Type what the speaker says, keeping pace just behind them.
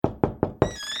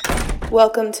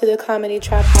Welcome to the Comedy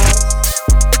Trap House.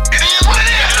 It is what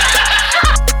it is.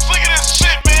 Look at this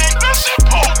shit, man. That shit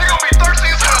cold. They gonna be thirsty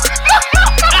as hell.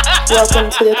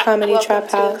 Welcome to the Comedy Trap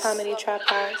House. Oh, man.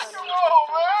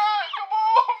 Come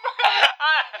on, man.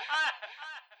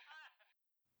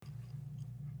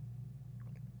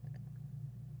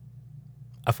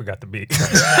 I forgot the beat.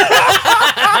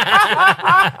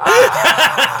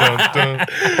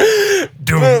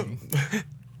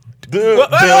 I'm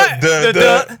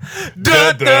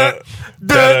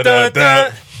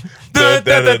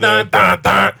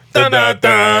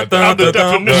the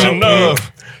definition of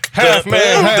half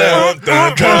man, half.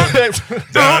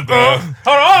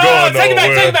 Hold on, take it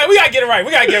back. We gotta get it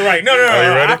right. No. Are you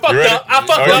ready? I fucked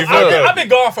up. You fucked up. I've been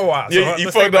gone for a while. So You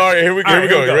fucked up. Here we go.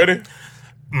 You ready?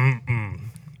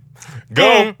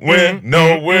 Going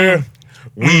nowhere.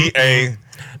 We ain't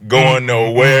going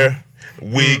nowhere.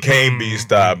 We can't be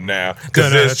stopped now.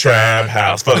 Cause it's Trap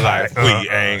House for life. We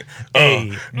ain't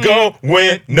going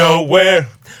nowhere.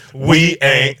 We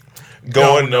ain't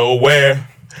going nowhere.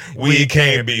 We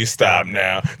can't be stopped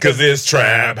now. Cause it's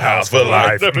Trap House for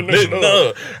life. Definition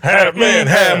of half man,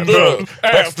 half drug.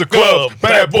 After club,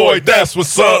 bad boy, that's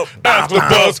what's up. After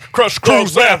bus, crush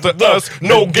crews after us.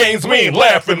 No games, we ain't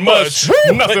laughing much.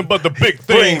 Nothing but the big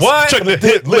things. Check the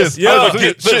hit list. Yo.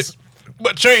 Hit shit.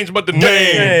 But change but the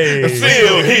name.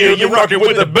 Still here, you're rocking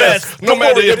with the best. No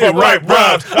matter if you write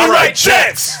rhymes, I write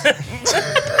checks.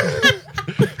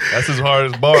 That's his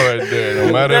hardest bar right there.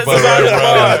 No matter if I write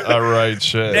rhymes, I write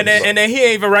checks. And then he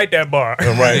ain't even write that bar.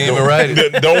 Right, He didn't even write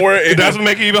it. Don't worry, it doesn't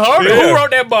make it even harder. Who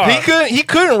wrote that bar? He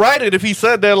couldn't write it if he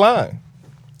said that line.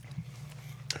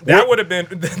 That would have been.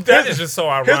 That is just so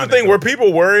ironic. Here's the thing: were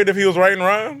people worried if he was writing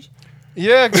rhymes?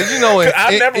 Yeah, because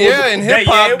in hip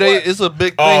hop, it's a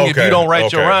big thing if you don't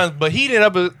write your rhymes. But he didn't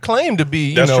ever claim to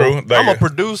be. That's true. I'm a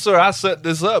producer. I set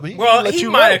this up. He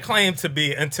might have claimed to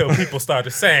be until people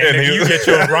started saying, "Nigga, you get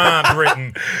your rhymes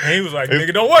written," and he was like,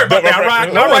 "Nigga, don't worry about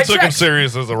that." No one took him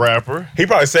serious as a rapper. He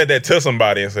probably said that to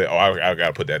somebody and said, "Oh, I got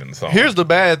to put that in the song." Here's the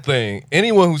bad thing: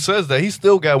 anyone who says that, he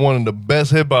still got one of the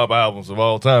best hip hop albums of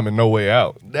all time, and No Way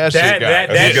Out. That shit got.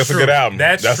 That's a good album.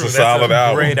 That's a solid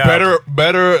album. Great album.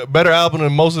 Better album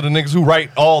than most of the niggas who write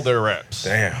all their raps.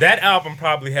 Damn. That album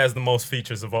probably has the most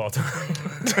features of all time.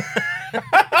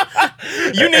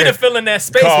 You need to fill in that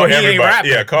space where he ain't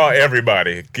rapping. Yeah, call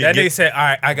everybody. That they said, all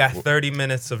right, I got 30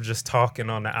 minutes of just talking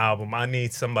on the album. I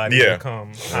need somebody to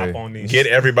come hop on these. Get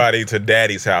everybody to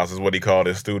Daddy's house is what he called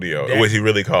his studio. What he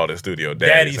really called his studio.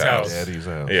 Daddy's house. Daddy's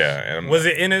house. Yeah. And was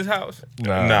it in his house?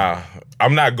 Nah.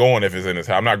 I'm not going if it's in his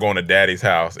house. I'm not going to Daddy's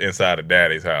house inside of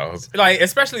Daddy's house. Like,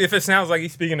 especially if it sounds like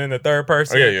he's speaking in the third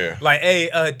person. Oh, yeah. Like,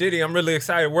 hey, Diddy, I'm really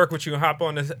excited to work with you and hop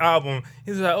on this album.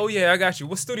 He's like, oh, yeah, I got you.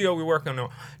 What studio we working on?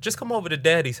 Just come over to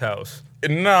Daddy's house.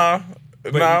 Nah,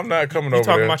 I'm not coming over there. You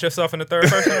talking about yourself in the third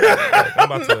person?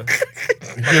 I'm about to...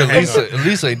 At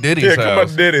least say Diddy's house. Come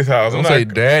to Diddy's house. Don't say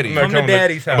Daddy. Come to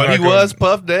Daddy's house. But he was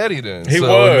Puff Daddy then. He so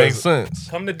was. It makes sense.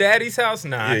 Come to Daddy's house?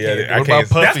 Nah, I can't. What about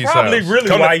Puffy's That's probably house? really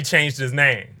why he changed his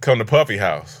name. Come to Puffy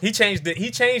house. He changed it. He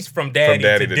changed from Daddy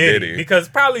to Diddy because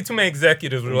probably too many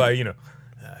executives were like,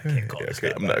 I can't call this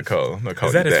guy. I'm not calling.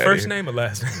 Is that his Daddy. first name or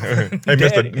last name? Hey,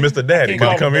 Mr. Daddy,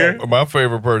 can you come here? My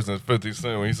favorite person is 50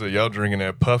 Cent when he said, y'all drinking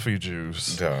that Puffy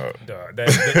juice. Dog.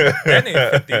 That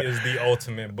name 50 is the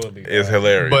ultimate bully. It's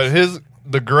hilarious. But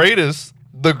the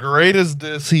greatest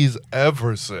diss he's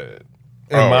ever said,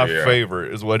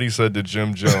 favorite, is what he said to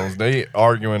Jim Jones. They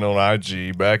arguing on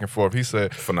IG back and forth. He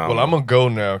said, phenomenal. Well, I'm going to go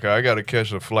now because I got to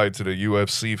catch a flight to the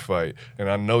UFC fight, and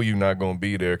I know you're not going to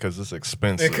be there because it's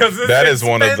expensive. That is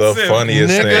one of the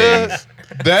funniest things.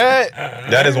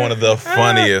 That is one of the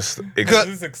funniest. Because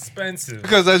it's expensive.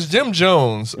 Because as Jim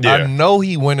Jones, I know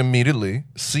he went immediately,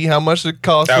 see how much it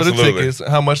costs for the tickets,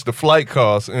 how much the flight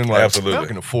costs, and I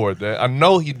can afford that. I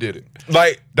know he did it.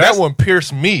 Like that one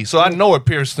pierced me, so I know it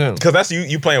pierced him. Because that's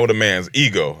you playing with a man's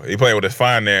ego. He playing with his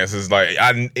finances. Like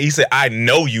he said, I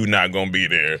know you not gonna be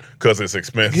there because it's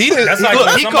expensive. He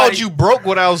called you broke.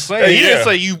 What I was saying, he didn't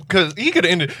say you because he could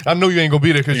have ended. I know you ain't gonna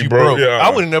be there because you broke. Yeah, I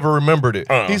would have never remembered it.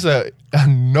 He said, I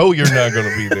know you're not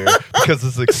gonna be there because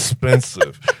it's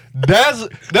expensive. That's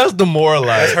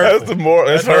demoralizing.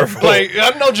 That's hurtful. Like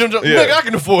I know Jim Jones. Nigga, I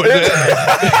can afford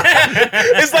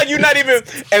that. It's like you're not even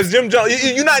as Jim Jones.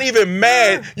 You're not even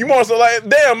mad. You more so like,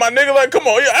 damn, my nigga. Like, come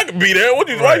on, I can be there.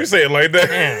 Why you saying it like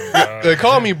that? They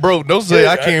call me broke. Don't say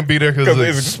I can't be there because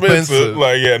it's expensive.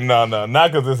 Like,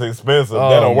 not because it's expensive.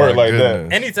 That don't work like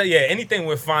that. Anything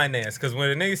with finance. Because when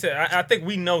a nigga said, I think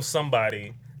we know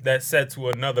somebody that said to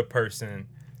another person,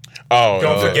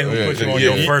 Don't forget who put you on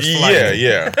your first flight.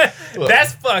 Yeah.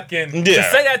 That's fucking. To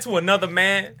say that to another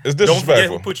man. It's Don't forget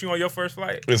disrespectful. who put you on your first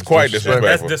flight. It's quite disrespectful.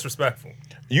 That's disrespectful.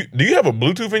 Do you have a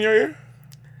Bluetooth in your ear?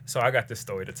 So I got this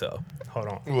story to tell. Hold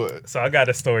on. What? So I got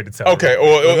a story to tell. Okay.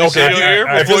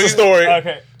 If it's a story.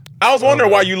 Okay. I was wondering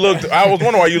why you looked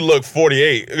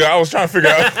 48. I was trying to figure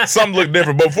out something looked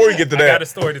different. But before we get to that, I got a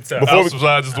story to tell.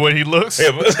 Besides just the way he looks.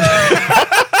 Yeah,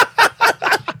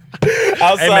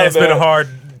 Hey man, it's been a hard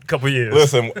couple years.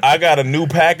 Listen, I got a new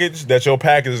package that your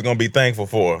package is gonna be thankful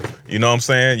for. You know what I'm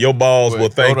saying? Your balls will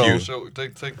thank you.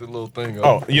 Take the little thing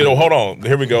off. Oh, hold on.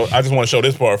 Here we go. I just want to show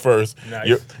this part first.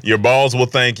 Nice. Your balls will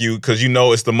thank you because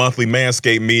it's the monthly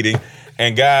Manscaped meeting.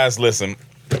 And guys, listen.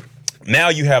 Now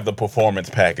you have the performance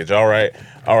package. All right.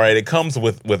 It comes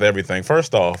with everything.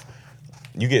 First off,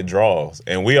 you get draws,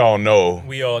 and we all know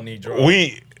we all need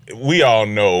draws. We all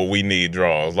know we need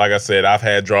draws. Like I said, I've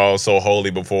had draws so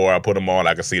holy before. I put them on,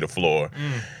 I could see the floor.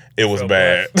 It was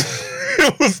bad.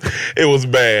 it was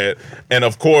bad. And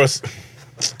of course,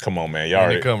 come on, man.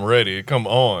 Y'all It come ready. Come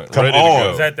on. Come ready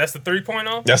on. To go. That's the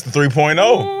 3.0? That's the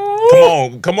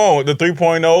 3.0. Come on. The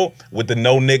 3.0 with the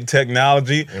no nick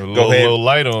technology. With a little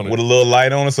light on it. With a little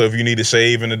light on it. So if you need to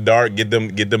shave in the dark, get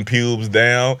them pubes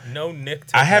down. No nick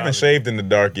technology. I haven't shaved in the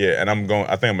dark yet, and I think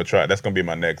I'm gonna try. That's gonna be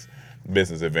my next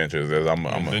business adventures.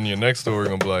 Then your next story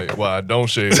gonna be like, "Well, I don't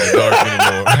shave in the dark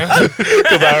anymore."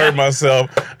 Because I heard myself.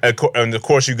 And of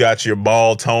course, you got your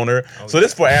ball toner. So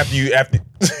this for after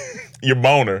your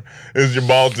boner. This is your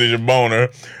ball to your boner.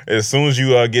 As soon as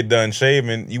you get done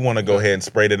shaving, you want to go ahead and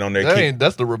spray it on there.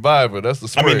 That's the reviver. That's the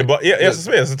spray. I mean, it's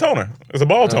a toner. It's a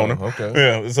ball toner. Okay.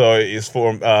 Yeah. So it's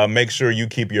for make sure you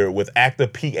keep with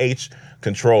active pH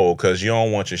control because you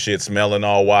don't want your shit smelling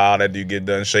all wild after you get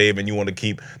done shaving. You want to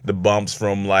keep the bumps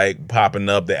from like popping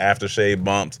up, the aftershave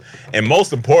bumps, and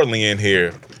most importantly in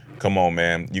here. Come on,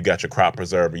 man! You got your crop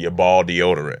preserver, your ball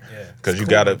deodorant, because you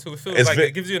got to.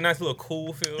 It gives you a nice little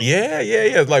cool feel. Yeah.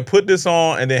 It's like put this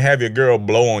on and then have your girl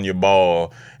blow on your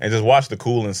ball and just watch the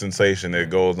cooling sensation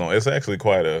that goes on. It's actually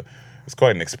quite an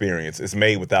experience. It's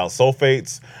made without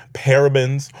sulfates,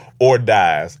 parabens, or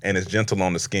dyes, and it's gentle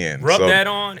on the skin. Rub that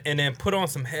on and then put on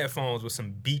some headphones with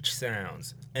some beach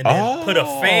sounds. And then put a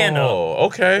fan up.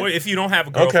 Okay. Or if you don't have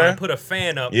a girlfriend, put a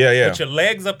fan up. Yeah. Put your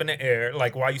legs up in the air,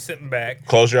 like while you're sitting back.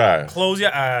 Close your eyes. Close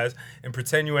your eyes and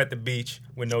pretend you're at the beach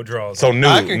with no drawers. So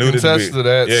I can contest to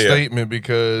that statement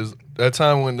because that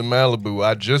time we went to Malibu,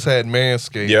 I just had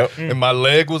Manscaped. Yep. And my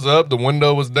leg was up, the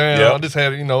window was down. Yep. I just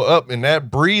had it, up, and that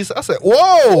breeze. I said,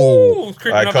 "Whoa!" Ooh,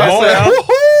 creeping up come on outside. now.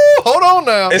 Hold on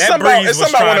now. It's something about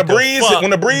when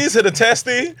the breeze hit a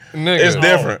testy, it's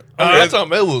different. I'm talking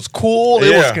about it was cool.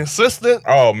 It was consistent.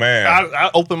 Oh man,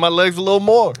 I opened my legs a little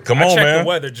more. Come I on, check man. the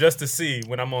weather just to see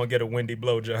when I'm gonna get a windy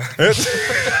blowjob.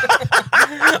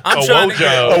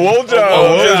 A woe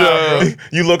job.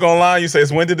 You look online, you say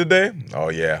it's windy today. Oh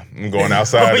yeah, I'm going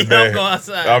outside today. I'm going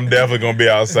outside. I'm definitely gonna be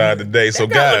outside today. So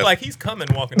That guy guys, look like he's coming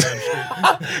walking down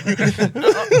the street.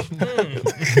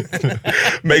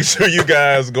 make sure you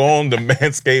guys go on to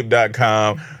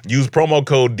manscaped.com. Use promo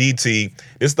code DT.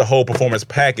 This is the whole performance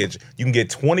package. You can get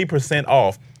 20%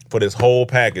 off for this whole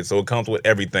package. So it comes with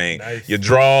everything. Nice. Your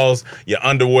drawers, your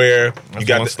underwear. You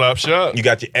got one-stop shop. You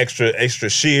got your extra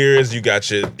shears. You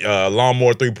got your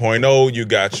lawnmower 3.0. You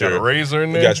got your razor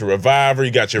in there. You got your reviver.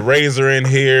 You got your razor in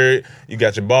here. You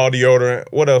got your ball deodorant.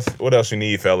 What else you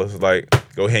need, fellas? Like,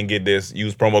 go ahead and get this.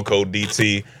 Use promo code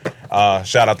DT.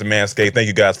 Shout out to Manscaped. Thank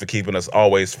you guys for keeping us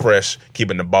always fresh,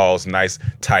 keeping the balls nice,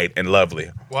 tight, and lovely.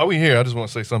 While we here, I just want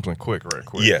to say something right quick.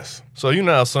 Yes. So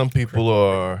how some people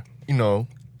are,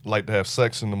 like to have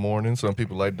sex in the morning. Some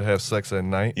people like to have sex at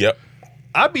night. Yep.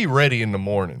 I be ready in the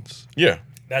mornings. Yeah.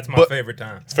 That's my favorite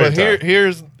time. But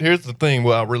here's the thing.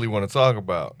 What I really want to talk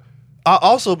about. I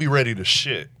also be ready to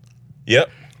shit.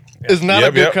 Yep. It's not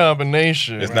a good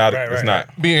combination. It's not. It's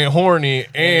not being horny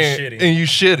and you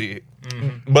shitty.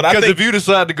 Mm-hmm. But because if you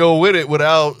decide to go with it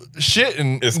without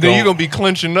shitting, then you're gonna be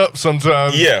clenching up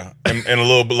sometimes. Yeah, and a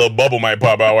little bubble might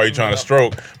pop out while you're trying to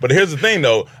stroke. But here's the thing,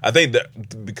 though. I think that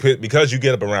because you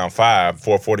get up around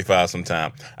 4:45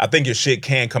 sometime, I think your shit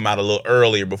can come out a little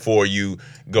earlier before you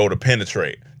go to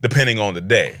penetrate, depending on the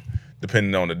day.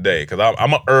 Because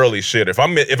I'm an early shitter. If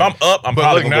I'm up, I'm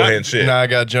probably gonna go ahead and shit. Now I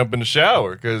gotta jump in the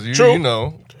shower because True.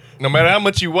 No matter how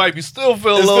much you wipe, you still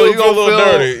feel It a little. still feel a little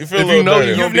dirty. You feel a little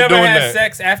dirty. You've never had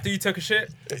sex after you took a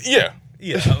shit? Yeah.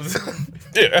 Yeah.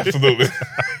 Yeah, absolutely.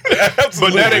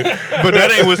 Absolutely. But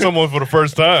that ain't with someone for the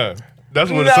first time. That's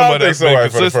with No, somebody I that's think been somebody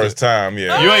for the consistent. first time.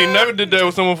 Yeah. You ain't never did that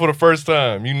with someone for the first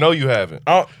time. You know you haven't.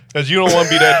 Oh. Because you don't want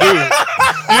to be that dude.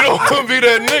 You don't want to be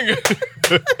that nigga.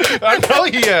 I know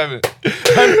you haven't.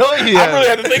 I know you I haven't. really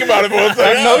had to think about it for a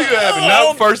second. I know you haven't.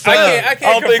 Not the first time. I can't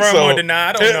don't think confirm so. or deny.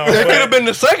 I don't know. It could have been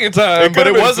the second time, but could've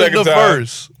it been the wasn't second the time.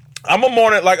 first. I'm a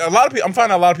morning, like a lot of people. I'm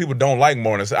finding out a lot of people don't like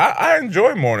morning sex. I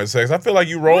enjoy morning sex. I feel like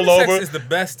you roll Morning over, sex is the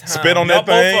best time. spit on Y'all that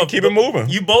thing, both keep it moving.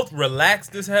 You both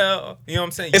relaxed as hell. You know what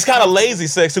I'm saying? It's kind of lazy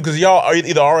sex too, because y'all are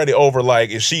either already over. Like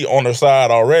if she on her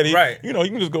side already, Right. You know, you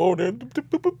can just go over there,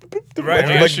 Right.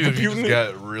 like, Like, you computing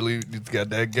just got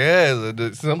that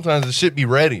gas. Sometimes the shit be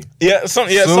ready. Yeah, Soon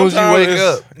as you sometimes wake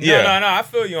it's- up. Yeah, No, I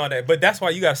feel you on that. But that's why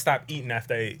you gotta stop eating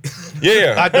after 8.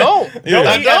 yeah. I don't. Yeah.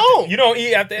 I don't. You don't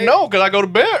eat after 8? No, because I go to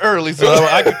bed early, so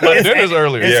my dinner's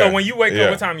earlier. And Yeah. so when you wake Yeah. up,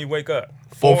 what time you wake up?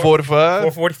 4:45.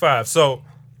 4:45. So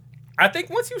I think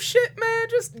once you shit, man,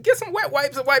 just get some wet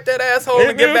wipes and wipe that asshole Yeah,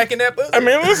 and get dude. back in that pussy. I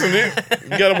mean, listen,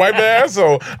 you gotta wipe the ass.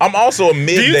 So I'm also a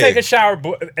midday. do you take a shower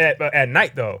at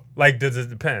night though? Like, does it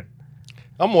depend?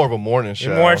 I'm more of a morning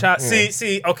shower. More shower. Yeah.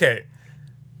 See, okay.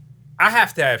 I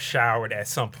have to have showered at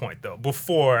some point though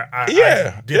before I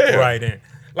Yeah, dip yeah. right in.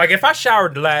 Like if I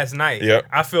showered last night, Yep.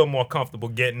 I feel more comfortable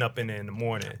getting up in there in the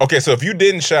morning. Okay, so if you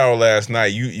didn't shower last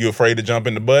night, you afraid to jump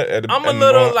in the butt? I'm a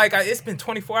little like it's been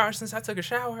 24 hours since I took a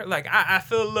shower. Like I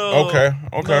feel a little. Okay,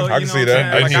 little, I can you know see what that. I'm I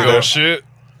I saying? can need see that that. shit.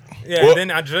 Yeah, Well- then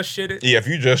I just shit it. Yeah, if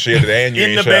you just shitted and you In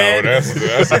ain't the showered, bed.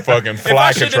 that's a fucking If I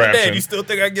fly shit in the bed, contraption. you still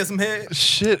think I can get some head?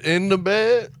 Shit in the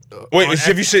bed. Wait,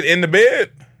 if you shit in the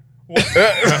bed?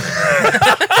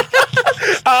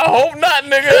 I hope not,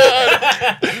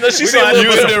 nigga. No, she said gonna a You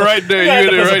little in bit there right there. You You have in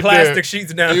to there put some right plastic there.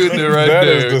 sheets down. You in there right That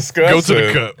there. is disgusting. Go to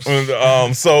the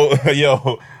cups. So,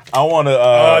 yo, I want to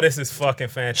Oh, this is fucking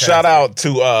fantastic. shout out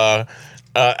to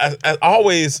as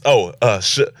always.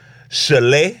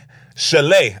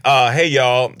 Chalet. Hey,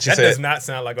 y'all. She That said does not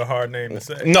sound like a hard name to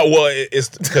say. no. Well, it's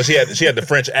because she had the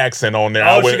French accent on there.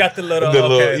 Oh, I she got the little-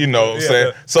 okay. you know. What I'm Yeah, saying.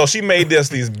 yeah. So she made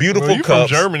these beautiful Well, you from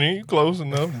cups. Germany? You close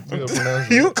enough. Yeah,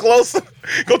 pronounce it. You close?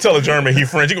 Go tell a German he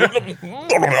French. He go,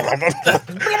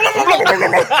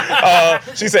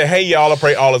 she said, "Hey y'all, I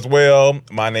pray all is well.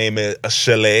 My name is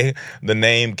Chalet. The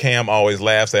name Cam always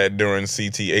laughs at during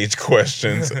CTH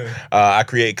questions. I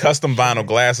create custom vinyl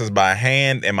glasses by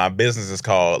hand, and my business is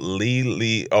called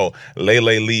Lele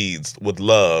Leads with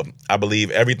Love. I believe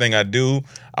everything I do.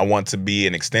 I want to be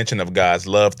an extension of God's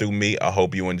love through me. I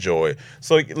hope you enjoy.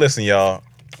 So listen, y'all.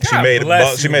 She God made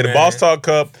bless you, a man. Boss Talk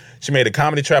cup. She made a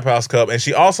Comedy Trap House cup, and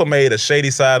she also made a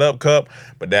Shady Side Up cup.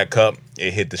 But that cup,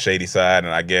 it hit the shady side,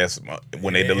 and I guess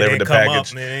when they It delivered didn't the come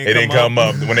package, up. it didn't come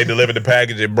up. When they delivered the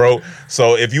package, it broke.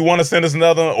 So if you want to send us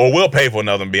another, or we'll pay for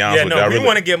another. To be honest Yeah, with no, you, I we really-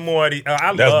 want to get more of these.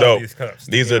 I that's love dope. these cups.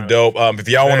 to These be are honest. dope. If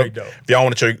y'all Very want to, dope. if y'all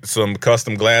want to check some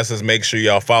custom glasses, make sure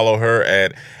y'all follow her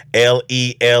at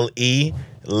LELE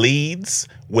Leads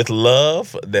with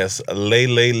Love. That's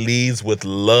Lele Leads with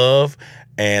Love.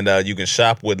 And you can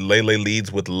shop with Lele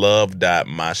Leads with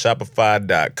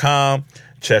Love.myshopify.com.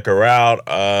 Check her out.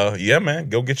 Yeah, man,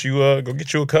 go get you a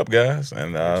cup, guys.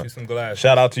 And Get you some glasses.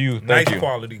 shout out to you. Thank Nice you.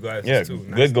 quality glasses Yeah, too.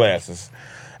 good Nice. glasses.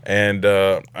 And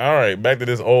all right, back to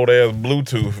this old ass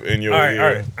Bluetooth in your All right,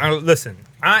 ear. all right. Listen,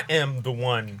 I am the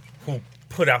one who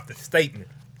put out the statement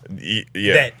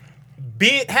Yeah, that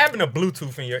having a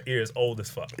Bluetooth in your ear is old as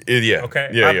fuck. yeah. Okay,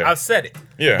 Yeah, I've said it.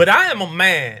 Yeah. But I am a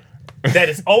man that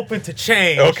is open to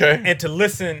change. Okay. And to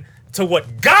listen to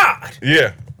what God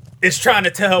yeah, is trying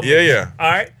to tell me. yeah. All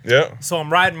right. Yeah, So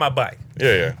I'm riding my bike.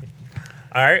 yeah.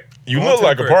 All right. You Going look to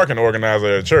like the a crib. parking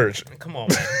organizer at church. Come on,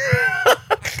 man.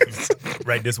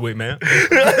 Right this way, man.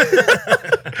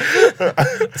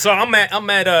 So I'm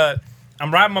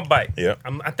riding my bike. Yeah.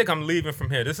 I think I'm leaving from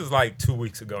here. This is like 2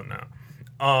 weeks ago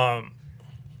now.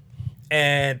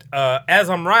 And as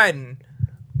I'm riding,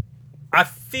 I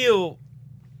feel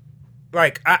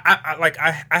like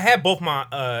I have both my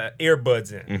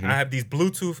earbuds in. Mm-hmm. I have these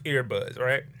Bluetooth earbuds,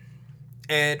 right?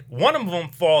 And one of them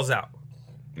falls out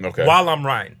Okay. while I'm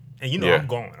riding. And you know Yeah. I'm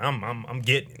going. I'm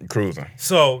getting. Cruising.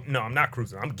 So no, I'm not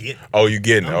cruising. I'm getting. Oh, you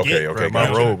getting it? I'm Okay, getting- okay. My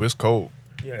gotcha. robe is cold.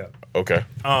 Yeah. Okay.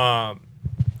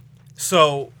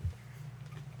 So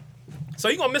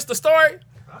you gonna miss the story?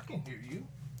 I can hear you.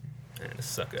 Man, this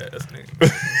suck ass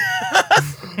nigga.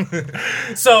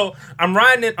 So I'm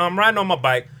riding on my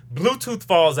bike. Bluetooth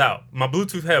falls out. My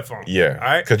Bluetooth headphones. Yeah. All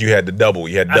right. Because you had the double.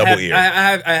 You had double ear.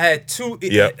 I had two.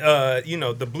 Yep.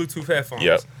 The Bluetooth headphones.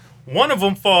 Yep. One of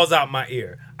them falls out my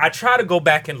ear. I try to go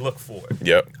back and look for it.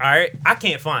 Yep. All right. I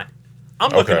can't find it.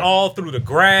 I'm looking Okay. all through the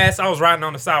grass. I was riding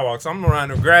on the sidewalk, so I'm around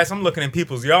the grass. I'm looking in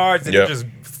people's yards, and Yep. it just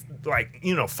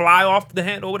fly off the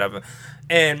handle or whatever,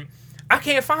 and I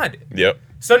can't find it. Yep.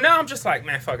 So now I'm just like,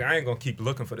 man, fuck it. I ain't gonna keep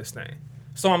looking for this thing.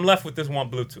 So I'm left with this one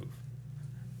Bluetooth.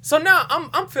 So now I'm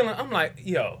like,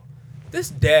 yo, this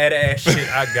dad ass shit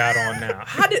I got on now.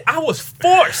 I was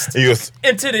forced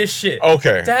into this shit.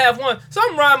 Okay. To have one. So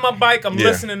I'm riding my bike. I'm Yeah.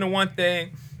 listening to one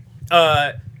thing.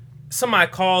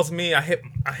 Somebody calls me. I hit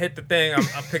the thing.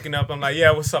 I'm picking up. I'm like,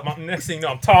 yeah, what's up? Next thing you know,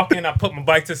 I'm talking. I put my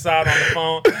bike to the side on the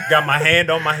phone. Got my hand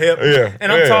on my hip. Yeah.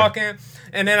 And I'm talking.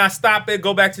 And then I stop it.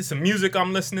 Go back to some music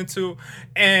I'm listening to.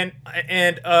 And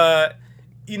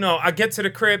you know, I get to the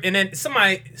crib. And then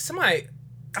somebody.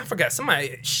 I forgot.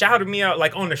 Somebody shouted me out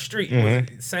like on the street, was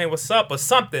saying "What's up" or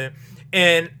something,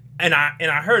 and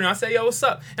I heard, and I said, "Yo, what's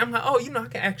up?" And I'm like, "Oh, you know, I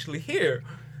can actually hear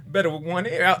better with one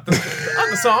ear out the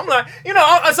other." So I'm like, you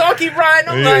know, so I keep riding.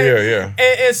 I'm like, yeah.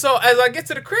 And so as I get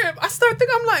to the crib, I start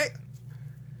thinking, I'm like,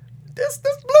 this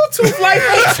Bluetooth like, you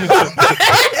know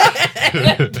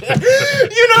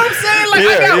what I'm saying? Like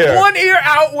I got one ear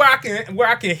out where I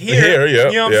can hear.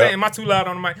 You know what I'm saying? Am I too loud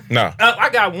on the mic? No. I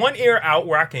got one ear out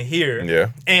where I can hear. Yeah.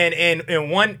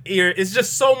 And one ear, it's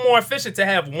just so more efficient to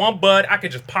have one bud. I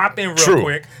can just pop in real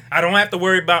quick. I don't have to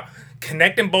worry about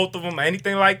connecting both of them or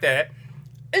anything like that.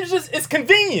 It's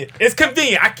convenient. It's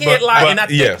convenient. I can't lie. And I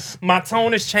think my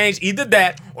tone has changed. Either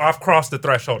that or I've crossed the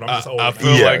threshold. I'm just old. I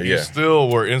feel like you still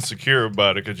were insecure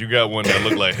about it because you got one that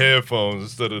looked like headphones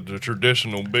instead of the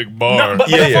traditional big bar. No, but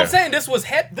that's what I'm saying. This was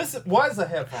a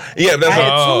headphone. Yeah,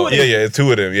 that's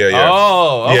two of them. Yeah.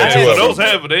 Oh, okay. Yeah, two of those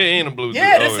them. they ain't a Bluetooth.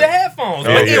 Yeah, this is the headphones.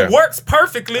 But it works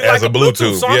perfectly as like a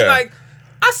Bluetooth. So I'm like,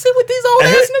 I see what these old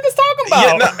ass niggas talking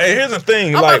about. Yeah, and here's the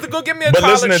thing. I'm like, about to go get me a but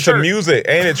collared listening shirt. to music,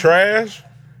 ain't it trash?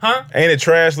 Huh? Ain't it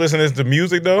trash listening to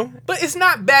music though? But it's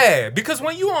not bad because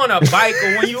when you on a bike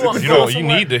or when you on you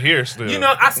need to hear still. You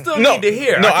know, I still need to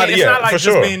hear. It's not like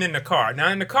just being in the car. Now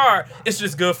in the car, it's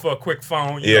just good for a quick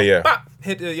phone. You know, bop,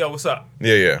 hit the yo, what's up?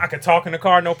 Yeah. I can talk in the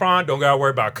car, no problem. Don't gotta worry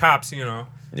about cops. You know.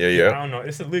 Yeah. I don't know.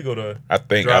 It's illegal to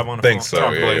drive on the phone. So.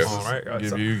 Right?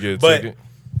 You get a ticket.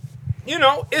 You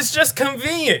know, it's just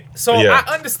convenient. So I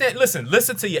understand.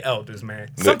 Listen to your elders,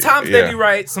 man. Sometimes they be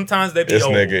right. Sometimes they be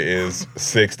old. This nigga is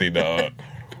 60, dog.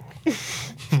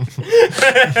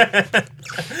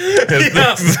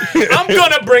 I'm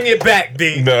gonna bring it back,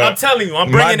 B. I'm telling you, I'm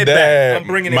bringing it back.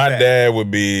 My dad would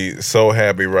be so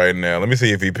happy right now. Let me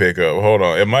see if he pick up. Hold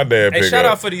on. If my dad pick up. Shout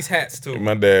out for these hats too. If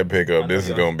my dad pick up, this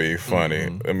is gonna be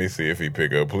funny. Let me see if he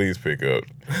pick up. Please pick up.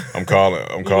 I'm calling.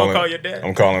 Call your dad?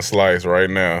 I'm calling Slice right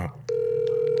now.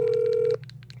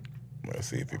 Let's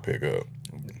see if he pick up.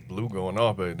 Blue going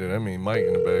off back there. That mean Mike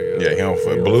in the back. Yeah, he don't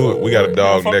fuck. Blue, we got a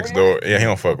dog next door. Yeah, he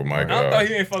don't fuck with Mike. I thought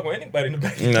he ain't fuck with anybody in the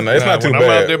back. No, it's not too when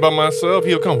bad. I'm out there by myself,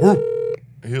 he'll come. Whoop,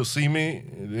 he'll see me,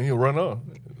 and then he'll run off.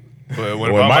 But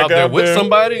when I'm Mike out there with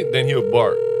somebody, then he'll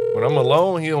bark. When I'm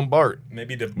alone, he don't bark.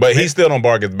 But he still don't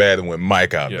bark as bad as when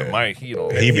Mike out there. Yeah, Mike, he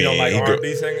don't. He don't like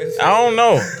R&B singers? I don't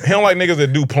know. He don't like niggas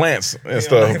that do plants and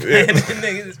stuff.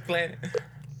 Niggas is planting.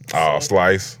 Oh,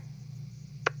 Slice.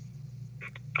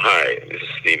 Hi, this is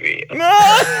Stevie. Sorry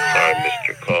I missed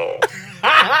your call.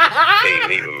 Hey,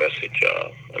 leave a message,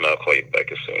 and I'll call you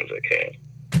back as soon as I can.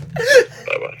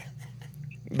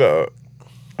 Bye-bye. Dog,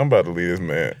 I'm about to leave this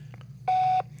man.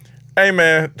 Hey,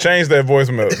 man, change that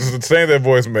voicemail. Change that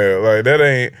voicemail. Like, that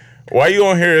ain't... Why you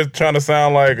on here trying to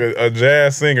sound like a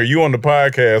jazz singer? You on the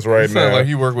podcast right now. Sound like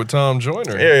you work with Tom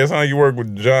Joyner. Yeah, it sounds like you work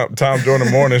with Tom Joyner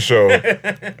Morning Show.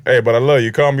 Hey, but I love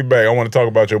you. Call me back. I want to talk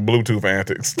about your Bluetooth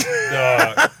antics.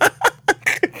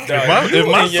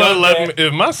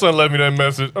 If my son left me that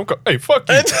message, hey, fuck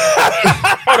you.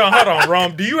 Hold on,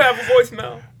 Rom. Do you have a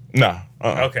voicemail? Nah.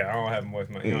 Okay, I don't have a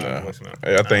voicemail. You don't have a voicemail.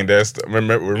 Hey, I think that's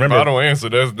remember. If I don't answer,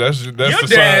 that's your the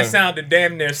dad sign. sounded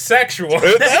damn near sexual.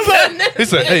 He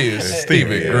said, "Hey, it's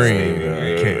Stevie Green.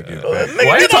 Can't get back.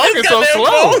 Why you talking so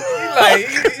slow?"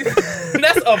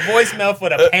 That's a voicemail for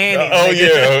the panties. Oh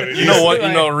yeah. You know what? You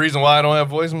know the reason why I don't have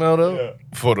voicemail though?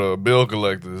 For the bill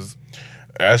collectors.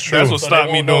 That's true. That's what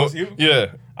stopped me doing.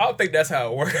 Yeah. I don't think that's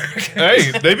how it works.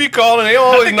 Hey, they be calling. They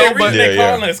always know. But they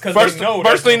calling us because they know.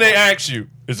 First thing they ask you,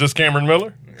 is this Cameron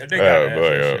Miller? They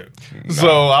got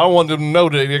So I want them to know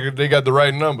that they got the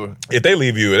right number. If they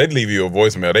leave you a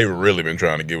voicemail, they really been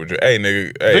trying to get with you. Hey,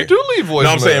 nigga. Hey. They do leave voicemail. No,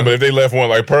 I'm saying, but if they left one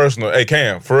like personal, hey,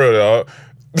 Cam, for real, dog.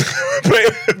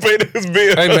 pay this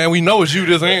bill. Hey, man, we know it's you.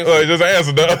 Just answer. Just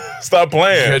answer, dog. Stop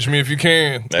playing. Catch me if you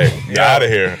can. Hey, get out of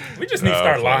here. We just need to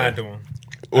start lying to them.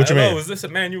 What you mean? Is this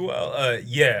Emmanuel?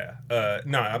 Yeah.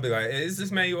 No, I'll be like, is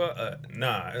this Emmanuel?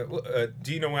 Nah.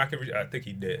 Do you know when I can reach? I think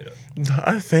he did.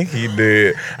 I think he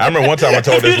did. I remember one time I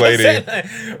told this lady. I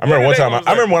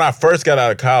remember when I first got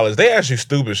out of college. They asked you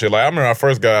stupid shit. Like I remember when I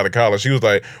first got out of college. She was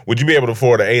like, "Would you be able to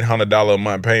afford an $800 a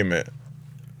month payment?"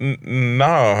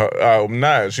 No, I'm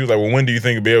not. She was like, "Well, when do you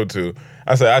think you'll be able to?"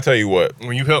 I said, "I'll tell you what.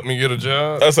 When you help me get a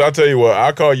job." I said, "I'll tell you what.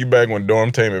 I'll call you back when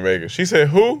dorm payment maker." She said,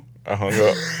 "Who?" I hung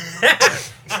up.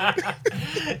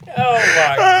 Oh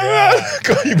my god!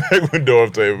 Call you back when door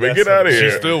table. Man, get out of here.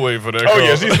 She's still waiting for that Oh call.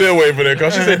 yeah, she's still waiting for that call.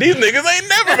 She said these niggas ain't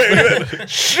never made it.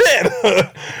 Shit,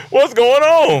 what's going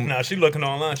on? No, she looking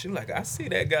online. She like, I see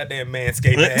that goddamn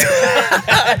manscaped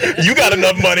ad. You got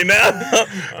enough money now.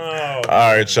 Oh,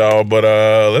 All right, y'all. But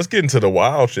let's get into the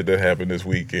wild shit that happened this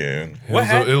weekend. What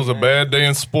happened, It was a bad day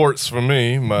in sports for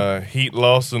me. My Heat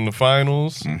lost in the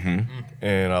finals,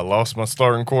 and I lost my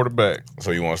starting quarterback.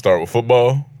 So you want to start with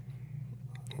football?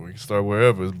 We can start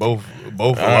wherever. It's both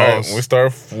All right, lost. we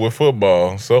start with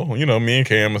football. So, me and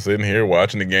Cam are sitting here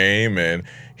watching the game, and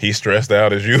he's stressed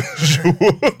out as usual.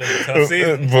 tough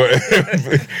season.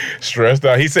 But stressed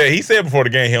out. He said before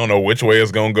the game he don't know which way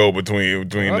it's gonna go between I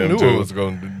them knew two. what it was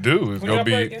going to do. It's Who going y'all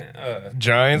to play be again?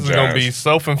 Giants. It's going to be Giants.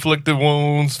 self-inflicted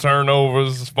wounds,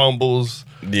 turnovers, fumbles.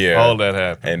 Yeah. All that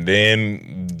happened. And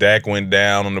then Dak went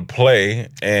down on the play,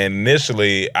 and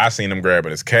initially I seen him grabbing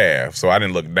his calf, so I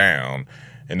didn't look down.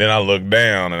 And then I looked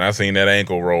down and I seen that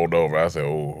ankle rolled over. I said,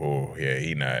 "Oh, yeah,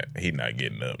 he not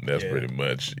getting up. That's Yeah. pretty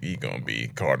much he gonna be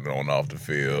carted on off the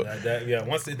field."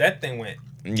 Once that thing went,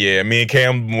 Yeah, me and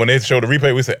Cam, when they showed the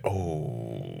replay, we said,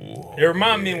 "Oh." it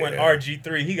reminded me when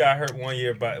RG3 he got hurt one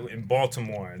year in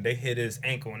Baltimore, and they hit his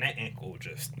ankle, and that ankle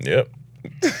just Yep.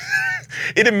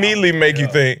 It immediately make you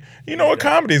think, you know what,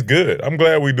 comedy's good. I'm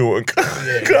glad we doing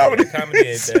comedy. Comedy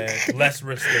ain't bad. Less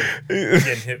risk of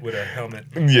getting hit with a helmet.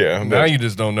 Yeah. Now you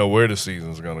just don't know where the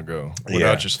season's going to go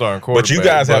without your starting quarterback. But you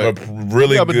guys have a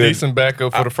really you have good. a decent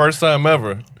backup for the first time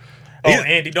ever. Oh, He's-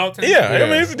 Andy Dalton? Yeah, I Yeah.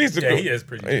 mean it's a decent. Yeah, he is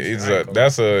pretty decent. He's I ain't gonna-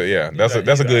 that's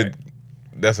a He's good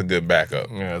that's a good backup.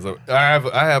 Yeah, so I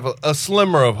have a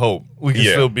slimmer of hope we can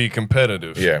Yeah. still be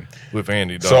competitive. Yeah. with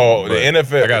Andy Dalton. So the but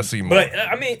NFL I got to see more. But,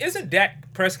 I mean, isn't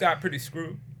Dak Prescott pretty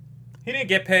screwed? He didn't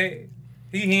get paid.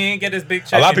 He ain't get his big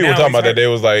check. A lot of and people now talking he's about that. hurt. They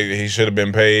was like he should have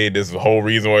been paid. This is the whole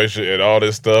reason why he should and all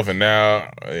this stuff. And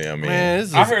now, yeah, I mean, Man,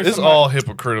 it's, I heard it's somebody- all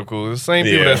hypocritical. The same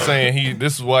people Yeah. that saying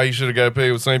this is why he should have got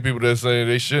paid. The same people that say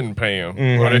they shouldn't pay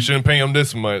him or they shouldn't pay him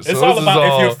this much. It's so all this about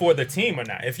is if you're for the team or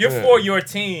not. If you're for your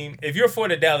team, if you're for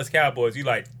the Dallas Cowboys, you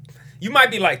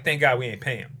might be like, thank God we ain't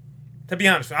paying him. To be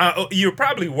honest, you're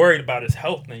probably worried about his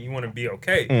health and you want to be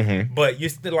okay. But you're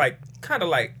still kind of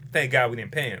like, thank God we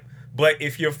didn't pay him. But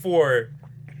if you're for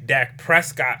Dak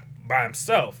Prescott by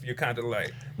himself, you're kind of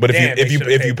like, but damn, they should've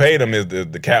if you paid him, is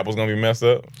the cap was gonna be messed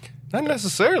up? Not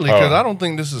necessarily, because Oh. I don't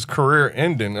think this is career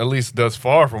ending. At least thus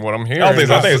far, from what I'm hearing. I think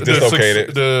it's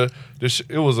dislocated.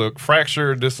 It was a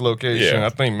fracture dislocation. Yeah. I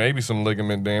think maybe some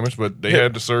ligament damage, but they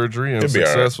had the surgery and it was He'll be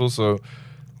all right. successful. So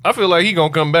I feel like he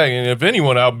gonna come back. And if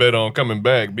anyone I'll bet on coming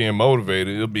back, being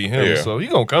motivated, it'll be him. Yeah. So he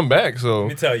gonna come back. So let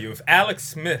me tell you, if Alex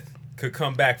Smith could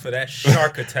come back for that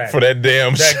shark attack, For that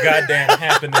damn that shit. goddamn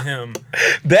happened to him,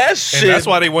 That shit. and that's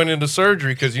why they went into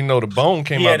surgery, because the bone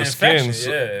came he out had of an the skin. infection.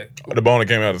 So- Yeah. the bone that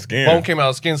came out of the skin. Bone came out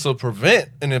of the skin, so prevent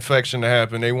an infection to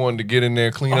happen. They wanted to get in there,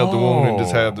 clean up the wound, and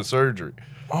just have the surgery.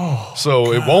 Oh,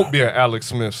 so it won't be an Alex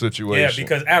Smith situation. Yeah,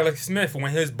 because Alex Smith,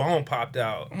 when his bone popped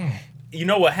out, you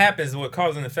know what happens? What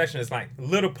causes an infection is like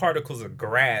little particles of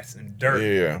grass and dirt.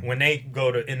 Yeah. When they go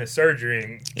in the surgery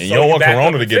and you sew don't want back corona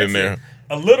up to and get fix in it, there.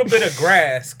 A little bit of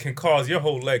grass can cause your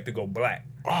whole leg to go black.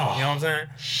 You know what I'm saying?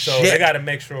 So Shit. they got to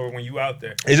make sure when you out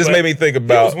there. It just But made me think He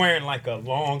about. was wearing like a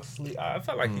long sleeve. I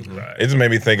felt like he was right. It just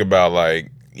made me think about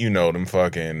them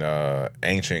fucking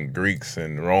ancient Greeks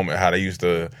and Roman, how they used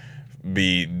to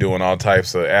be doing all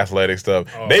types of athletic stuff.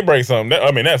 They break something.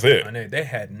 That's it. And they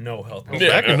had no health.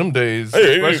 Back in them days, Hey,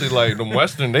 hey. especially like them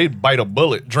Western, they bite a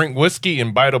bullet, drink whiskey,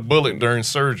 and bite a bullet during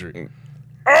surgery.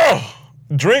 Oh,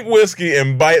 drink whiskey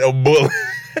and bite a bullet.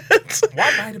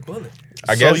 Why bite a bullet?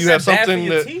 I So guess you have Is that bad for something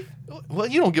your that. teeth? Well,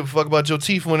 you don't give a fuck about your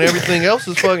teeth when everything else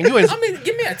is fucking. You in, I mean,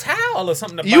 give me a towel or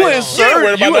something to You bite in on. sur- ain't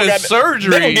worried about you no in goddamn-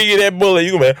 surgery. They gonna give you that bullet.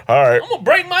 You gonna be all right. I'm gonna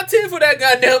break my teeth with that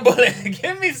goddamn bullet.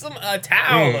 Give me some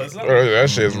towel or something. That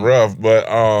shit's rough. But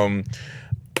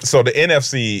so the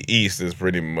NFC East is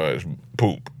pretty much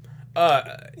poop. well,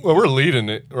 we're leading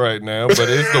it right now, but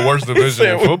it's the worst division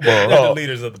in They're football. the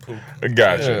leaders of the poop.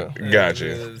 Gotcha. Yeah.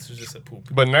 Gotcha. It's just a poop.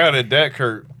 But now that Dak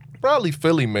hurt, probably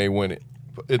Philly may win it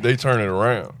if they turn it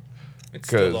around. It's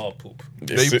 'Cause- still all poop.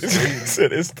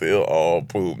 It's still all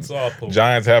poop. It's all poop.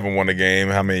 Giants haven't won the game.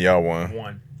 How many y'all won?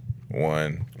 One.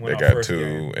 One. Won They our got first two,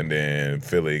 game. and then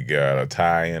Philly got a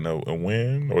tie and a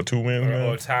win or two wins. Or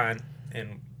now? tying.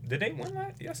 And did they win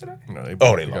yesterday? No, They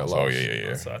got lost. Oh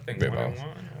yeah. So I think They 1-1 lost.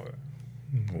 or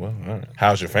Well, all right.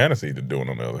 How's your fantasy doing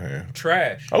on the other hand?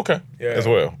 trash. Okay, Yeah. as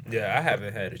well. Yeah, I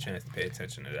haven't had a chance to pay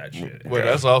attention to that shit. Well,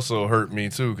 that's also hurt me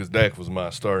too, because Dak was my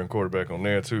starting quarterback on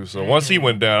there too. So once he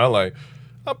went down,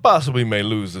 I possibly may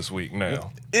lose this week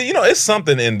now. You know, it's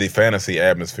something in the fantasy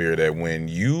atmosphere that when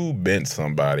you bench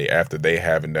somebody after they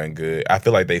haven't done good, I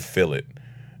feel like they feel it.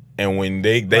 And when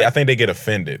they I think they get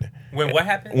offended. When what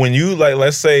happened? When you, like,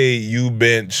 let's say you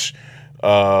bench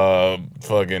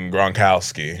fucking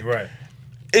Gronkowski. Right.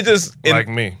 It just Like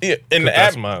me. Yeah,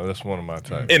 That's one of my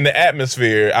types. in the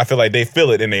atmosphere, I feel like they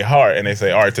feel it in their heart and they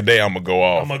say, all right, today I'm gonna go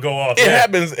off. I'm gonna go off. It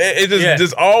happens. It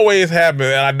just always happens,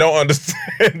 and I don't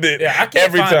understand it. Yeah, I can't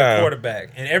every find time. a quarterback,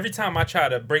 and every time I try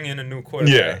to bring in a new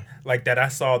quarterback, Yeah. like that I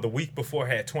saw the week before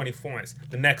had 20 points,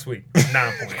 the next week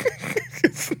 9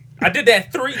 points. I did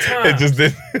that 3 times, It just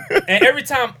did. and every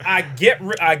time I get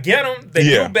them, they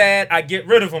Yeah. do bad. I get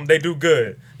rid of them, they do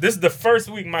good. This is the first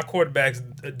week my quarterback's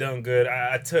done good.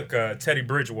 I took Teddy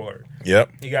Bridgewater.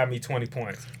 Yep. He got me 20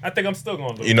 points. I think I'm still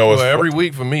going to lose. You know what's Well, every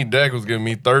week for me, Dak was giving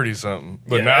me 30-something.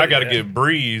 But Yeah, now I got to yeah. get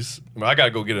Breeze. I got to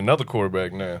go get another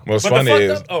quarterback now. what's but the funny fucked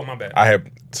is up. Oh my bad.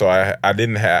 I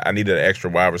needed an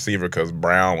extra wide receiver because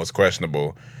Brown was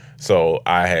questionable. So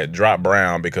I had dropped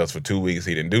Brown because for 2 weeks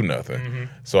he didn't do nothing. Mm-hmm.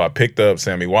 So I picked up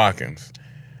Sammy Watkins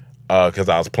because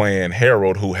I was playing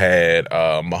Harold, who had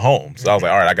Mahomes. So I was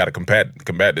like, all right, I got to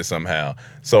combat this somehow.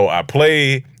 So I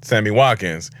play Sammy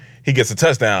Watkins. He gets a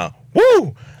touchdown.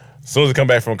 Woo! As soon as he come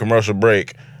back from commercial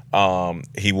break,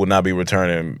 he will not be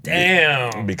returning.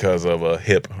 Damn. Because of a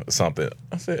hip or something.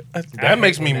 I said, That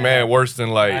makes me mad worse than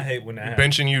like I hate when that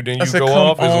happens. benching you, then I you said, go come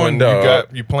off is on, when dog.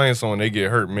 you playing someone, they get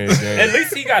hurt mid At game.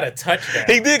 least he got a touchdown.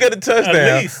 he did get a touchdown.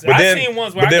 At least. But I've seen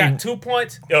ones where I got 2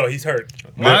 points. Oh, he's hurt.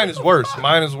 Mine is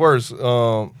worse.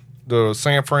 The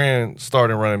San Fran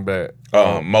starting running back.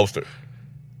 Mostert.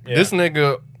 Yeah. This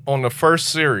nigga on the first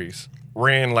series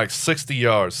ran like 60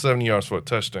 yards, 70 yards for a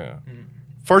touchdown.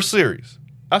 First series.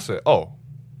 I said,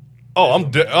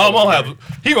 I'm gonna have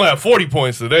he gonna have 40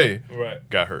 points today. Right.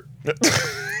 Got hurt.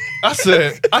 I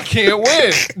said, I can't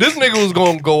win. This nigga was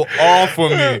gonna go off for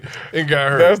me and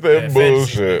got hurt. That's that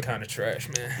bullshit. Kind of trash,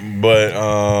 man. But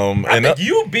I think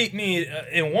you beat me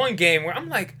in one game where I'm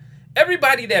like,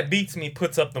 everybody that beats me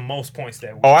puts up the most points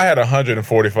that week. I had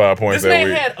 145 points This that man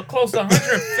week. had close to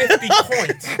 150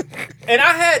 points, and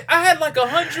I had like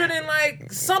 100 and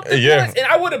like something Yeah. points,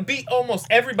 and I would have beat almost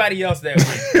everybody else that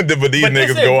week. But these But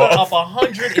this niggas nigga go put off. up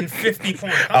 150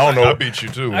 points. I don't know. I beat you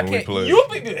too I when we can't. played. You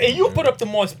beat me, and you put up the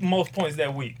most points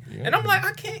that week, and I'm like,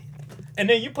 I can't. And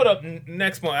then you put up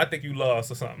next month. I think you lost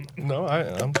or something. No,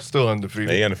 I'm still undefeated.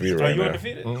 They undefeated Are right you now.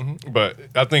 undefeated? But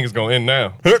I think it's gonna end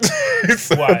now.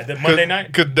 Why? The Monday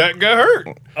night? Cause Dak got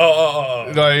hurt.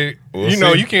 Oh. Like We'll you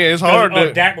know, see. you can't. It's hard. Oh,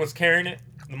 to, Dak was carrying it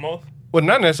the most. well,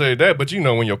 not necessarily that, but you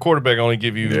know, when your quarterback only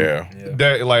give you Yeah.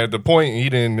 that, like at the point he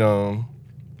didn't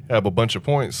have a bunch of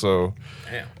points, so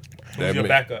Damn. That Who's your ma-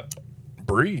 backup?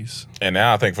 Breeze. And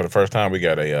now I think for the first time we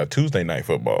got a Tuesday night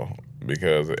football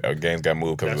because games got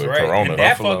moved because That's of right. Corona. And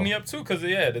that Buffalo. fucked me up too because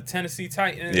the Tennessee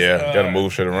Titans. Yeah, gotta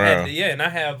move shit around. And I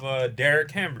have Derrick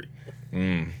Henry.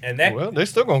 And that. Well, they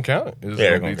still gonna count it. It's Yeah,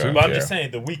 gonna gonna be count. two. But I'm Yeah. just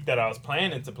saying, the week that I was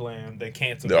planning to play him, they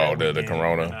canceled. Oh, that the weekend,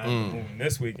 Corona. and I'm moving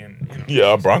this weekend. You know,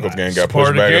 Yeah, our Broncos game got It's part pushed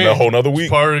of the back game. a whole nother It's week.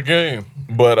 part of the game.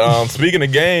 But speaking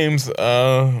of games,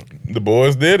 the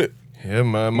boys did it. Yeah,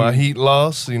 my Heat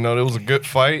lost. You know, it was a good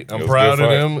fight. I'm It was a proud good of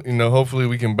fight. them. You know, hopefully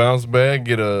we can bounce back,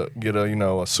 get a a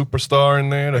superstar in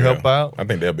there to help out I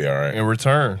think they'll be all right. in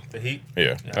return. the Heat.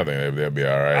 Yeah, I think they'll be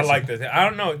all right. I like this. I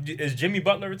don't know. Is Jimmy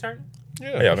Butler returning?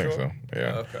 Yeah, I think Sure. so.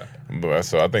 Yeah. Okay. But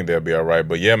so I think they'll be all right.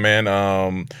 But yeah, man,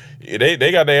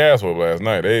 they got their ass whooped last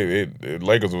night.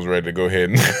 Lakers was ready to go ahead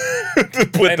and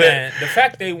put Hey that. man, the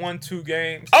fact they won 2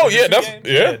 games. Oh, was it yeah, 2 that's- games?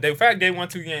 yeah. The fact they won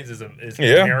 2 games is a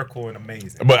Yeah. miracle and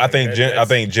amazing. But I Like, think that- I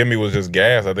think Jimmy was just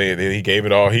gassed. I think he gave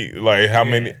it all. He like how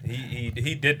many?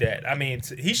 He did that. I mean,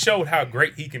 he showed how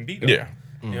great he can be. Though. Yeah.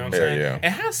 You know what I'm Yeah, saying? yeah.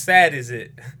 And how sad is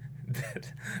it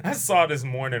that I saw this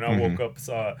morning, I woke up,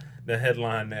 saw the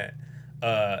headline that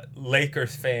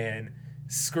Lakers fan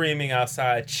screaming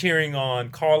outside, cheering on,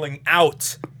 calling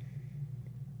out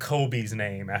Kobe's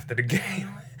name after the game.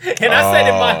 And I said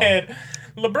in my head,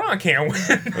 LeBron can't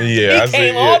win. Yeah, I he see,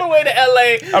 came yeah. all the way to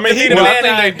LA. I mean, to he- be the well, I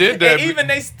man think they did that. And even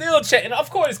they still check. And of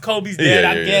course, Kobe's dead. Yeah,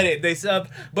 I yeah, get yeah. it. They sub,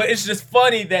 but it's just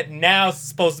funny that now it's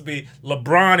supposed to be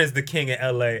LeBron is the king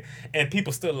of LA, and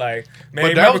people still like, man.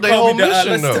 But that was remember their whole Kobe died?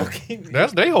 mission, Let's though. still keep-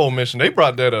 That's their whole mission. They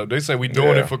brought that up. They said we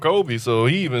doing Yeah. it for Kobe, so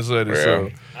he even said it. Yeah. So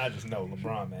I just know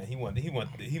LeBron, man. He want to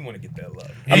get that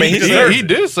love. I mean, he deserves he it.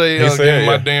 did say, He said, give him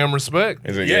my yeah. damn respect.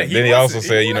 Is it- Yeah, yeah. he Then he wants also it.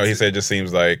 said, He he wants said it. it just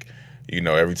seems like,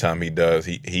 every time he does,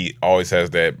 he always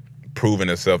has that proving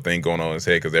himself thing going on in his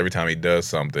head because every time he does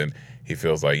something, he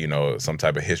feels like, some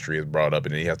type of history is brought up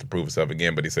and then he has to prove himself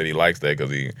again. But he said he likes that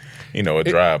because it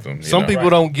drives him. Some people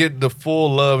don't get the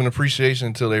full love and appreciation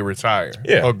until they retire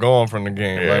or gone from the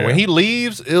game. Yeah. Like when he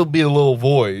leaves, it'll be a little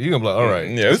void. You're gonna be like, all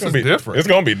right, this is different. It's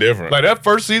gonna be different. Like that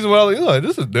first season, well, you're like,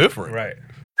 this is different. Right.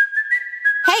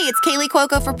 Hey, it's Kaylee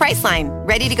Cuoco for Priceline.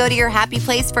 Ready to go to your happy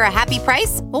place for a happy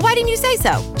price? Well, why didn't you say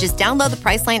so? Just download the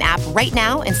Priceline app right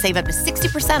now and save up to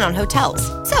 60% on hotels.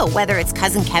 So whether it's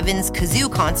Cousin Kevin's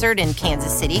Kazoo Concert in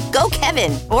Kansas City, go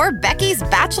Kevin, or Becky's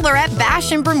Bachelorette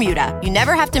Bash in Bermuda, you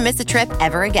never have to miss a trip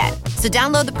ever again. So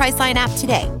download the Priceline app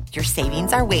today. Your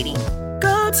savings are waiting.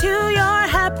 Go to your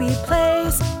happy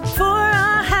place for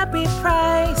a happy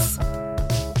price.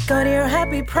 Go to your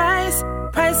happy price,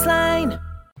 Priceline.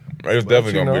 It's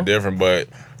definitely going to be different, but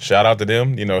shout out to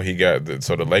them. He got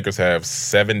so the Lakers have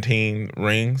 17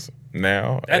 rings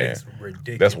now. That is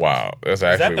ridiculous. That's wild. That's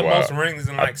actually wild. Is that the wild. most rings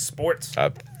in sports? I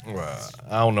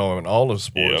don't know in all of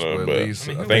sports, but at least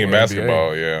I think in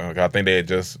basketball, I think they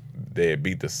had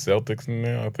beat the Celtics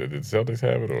now. Did the Celtics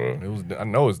have it or? I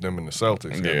know it's them and the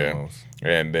Celtics. Yeah,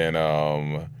 and then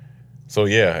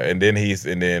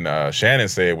and then Shannon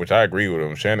said, which I agree with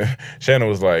him. Shannon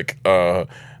was like,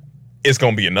 it's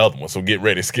gonna be another one, so get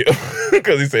ready, Skip,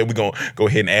 because he said we're gonna go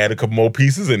ahead and add a couple more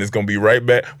pieces, and it's gonna be right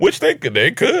back. Which they could,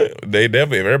 they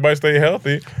definitely, if everybody stay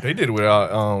healthy. They did it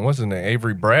without what's his name,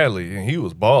 Avery Bradley, and he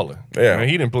was balling. Yeah,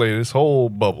 he didn't play this whole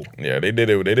bubble. Yeah, they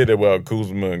did it. They did it well,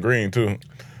 Kuzma and Green too.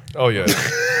 Oh yeah.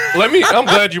 I'm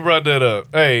glad you brought that up.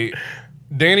 Hey,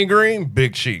 Danny Green,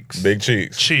 big cheeks,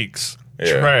 cheeks,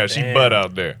 trash. He butt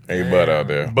out there.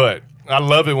 But I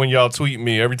love it when y'all tweet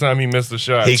me every time he missed a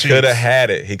shot. He could have had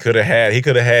it. He could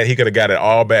have got it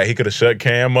all back. He could have shut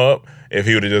Cam up if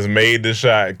he would have just made the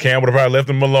shot. Cam would have probably left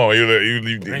him alone.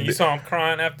 And you saw him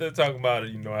crying after talking about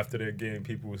it. After that game,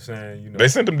 people were saying, they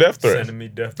sent him death threats. Sending me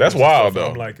death threats. That's wild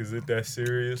though. I'm like, is it that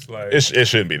serious? Like, it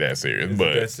shouldn't be that serious.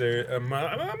 But that serious? I mean,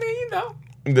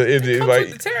 It's like,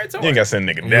 with the territory. You ain't got to send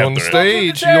nigga You death on the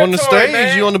threats. stage. You on the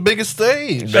stage. You on the biggest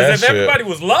stage. Because if everybody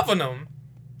was loving him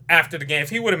after the game, if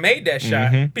he would have made that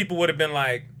shot, people would have been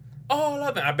like, oh, I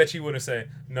love it. I bet you wouldn't say,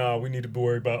 no, we need to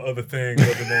worry about other things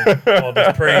other than all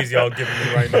this praise y'all giving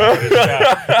me right now for this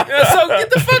shot. So get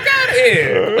the fuck out of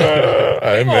here.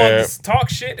 They gonna talk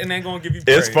shit and they gonna give you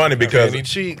praise. It's funny because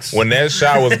when that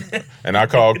shot was, and I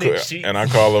call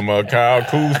him Kyle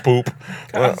Coos Poop.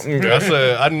 I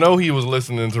said, I know he was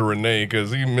listening to Renee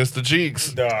because he missed the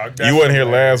cheeks. Dog, you wasn't here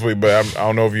last week, but I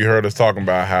don't know if you heard us talking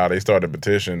about how they started a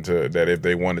petition that if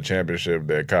they won the championship,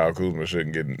 that Kyle Kuzma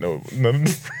shouldn't get none.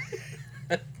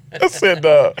 I said,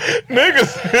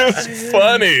 niggas is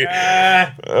funny.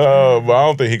 But I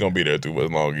don't think he gonna be there too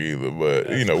much longer either. But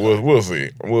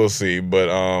we'll see. But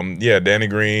Danny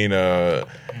Green.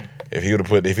 If he'd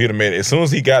have made it, as soon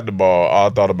as he got the ball, all I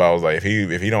thought about was like,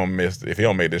 if he don't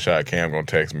make this shot, Cam gonna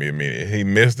text me immediately. If he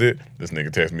missed it, this nigga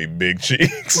text me big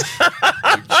cheeks.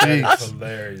 Cheeks.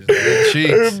 Hilarious. Big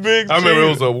cheeks. Big I remember it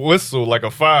cheeks. was a whistle, like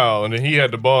a foul, and then he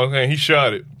had the ball in his hand. He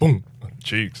shot it. Boom.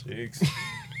 Cheeks.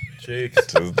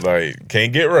 Just like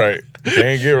can't get right.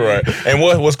 And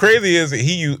what's crazy is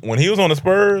when he was on the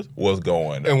Spurs was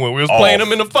going. And when we was playing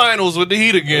him in the finals with the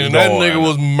Heat again, that nigga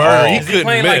was murdered. He couldn't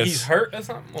playing miss. Like he's hurt or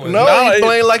something? No, he's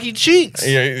playing like he cheats.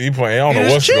 Yeah, he playing. I don't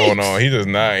know what's going on. He just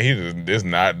not. It's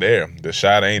not there. The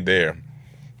shot ain't there.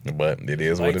 But it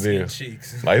is what it is.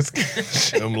 Cheeks. Light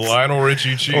Them Lionel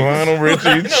Richie cheeks. Lionel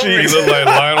Richie cheeks. He look like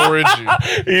Lionel Richie.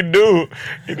 He do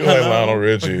like Lionel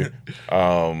Richie.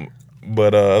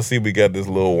 But I see we got this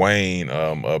Lil Wayne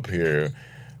up here.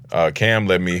 Cam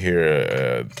let me hear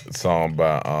a song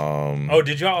by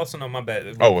did y'all also know, my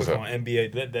bad, what's up? On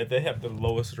NBA that they have the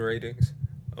lowest ratings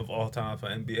of all time for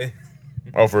NBA.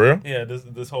 Oh, for real? Yeah,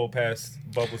 this whole past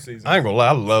bubble season. I ain't gonna lie,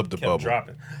 I love the kept bubble.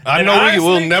 dropping. I And know honestly, we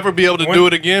will never be able to do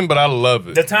it again, but I love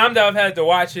it. The time that I've had to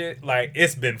watch it, like,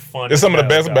 it's been fun. It's some of the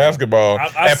best basketball.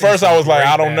 At first, I was like,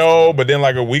 I don't know, but then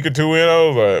like a week or two in, I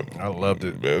was like, I loved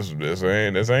it. This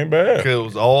ain't bad. Because it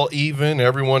was all even.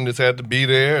 Everyone just had to be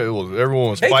there. Everyone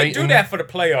was They fighting. can do that for the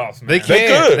playoffs, man. They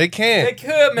can. They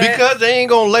could, man. Because they ain't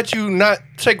gonna let you not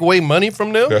take away money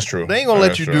from them. That's true. They ain't gonna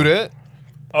let you do that.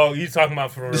 Oh, you talking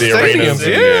about for The stadiums?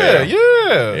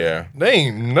 Yeah. They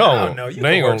ain't I don't know. You they can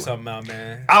ain't work gonna. something out,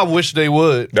 man. I wish they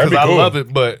would That'd because be I cool. love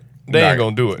it, but they ain't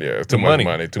gonna do it. Yeah, it's too much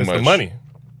money. Too much the money.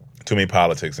 Too many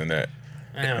politics in that.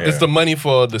 Yeah. It's the money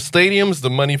for the stadiums, the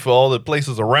money for all the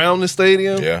places around the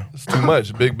stadium. Yeah. It's too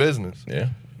much. Big business. Yeah,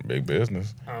 big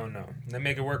business. I don't know. They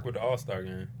make it work with the All-Star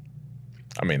game.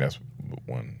 I mean, that's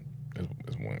one.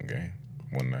 It's one game,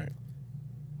 one night,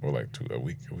 or like a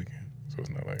weekend. So it's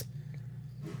not like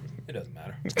It doesn't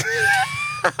matter.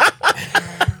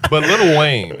 But Lil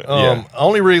Wayne,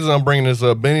 only reason I'm bringing this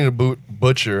up, Benny the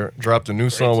Butcher dropped a new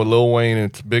song with Lil Wayne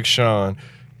and Big Sean,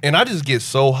 and I just get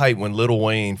so hyped when Lil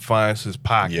Wayne finds his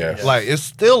pocket. Yes. Like, it's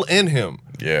still in him.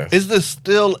 Yes. It's just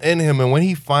still in him, and when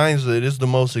he finds it, it's the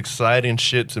most exciting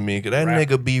shit to me, because that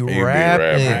nigga be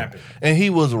rapping. And he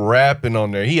was rapping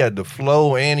on there. He had the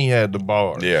flow and he had the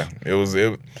bars. Yeah,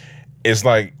 it's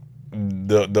like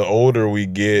the older we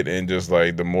get and just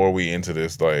like the more we into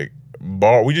this like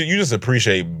you just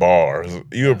appreciate bars.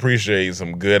 You appreciate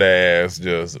some good ass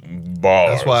just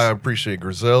bars. That's why I appreciate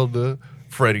Griselda,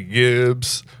 Freddie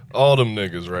Gibbs, all them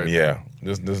niggas right Yeah,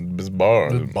 this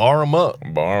bars. Just bar them up.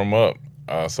 Bar them up.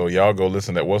 So y'all go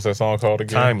listen to what's that song called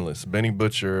again? Timeless. Benny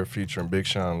Butcher featuring Big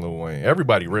Sean, Lil Wayne.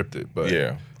 Everybody ripped it, but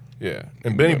Yeah.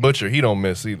 And Benny Butcher, he don't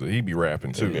miss either. He be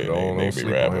rapping too. They Don't be sleep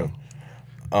on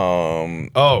rapping.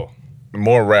 him.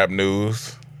 More rap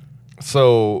news.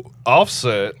 So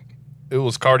Offset, it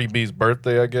was Cardi B's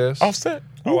birthday, I guess. Offset.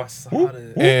 Oh, I saw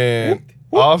that. And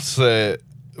Offset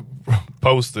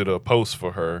posted a post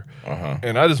for her,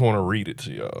 and I just want to read it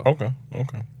to y'all. Okay.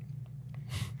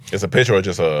 It's a picture or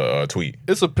just a tweet?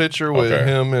 It's a picture with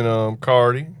him and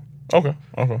Cardi. Okay.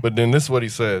 But then this is what he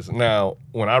says. Now,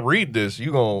 when I read this,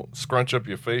 you going to scrunch up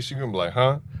your face. You're going to be like,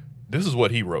 huh? This is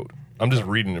what he wrote. I'm just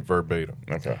reading it verbatim.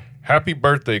 Okay. Happy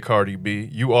birthday, Cardi B.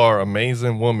 You are an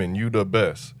amazing woman. You the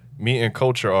best. Me and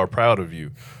Culture are proud of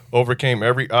you. Overcame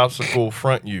every obstacle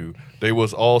front you. They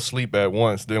was all sleep at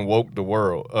once, then woke the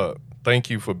world up. Thank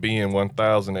you for being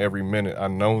 1,000 every minute. I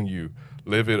known you.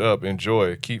 Live it up.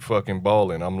 Enjoy. Keep fucking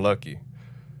balling. I'm lucky.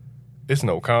 It's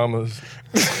no commas.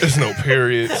 It's no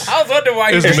periods. I was wondering why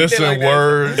you It's did missing like that.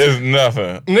 words. It's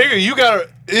nothing. Nigga, you gotta,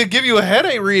 it give you a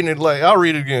headache reading it. Like, I'll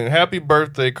read it again. Happy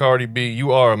birthday, Cardi B.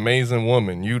 You are an amazing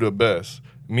woman. You the best.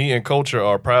 Me and Culture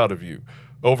are proud of you.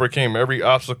 Overcame every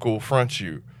obstacle front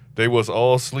you. They was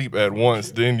all sleep at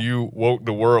once. Then you woke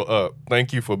the world up.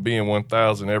 Thank you for being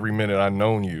 1,000 every minute I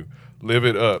known you. Live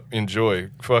it up. Enjoy.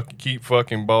 Keep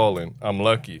fucking balling. I'm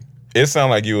lucky. It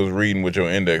sounded like you was reading with your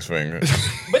index finger.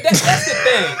 But that's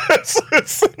the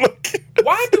thing.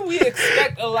 Why do we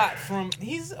expect a lot from?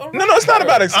 He's a No, it's not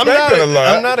about expecting a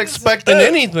lot. I'm not expecting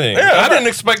anything. I didn't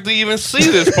expect to even see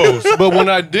this post. But when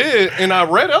I did and I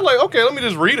read it, I'm like, okay, let me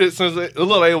just read it since it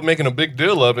looked like they were making a big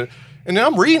deal of it. And then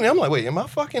I'm reading it. I'm like, wait, am I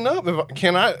fucking up?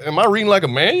 Am I reading like a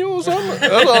manual or something?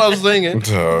 That's all I was thinking.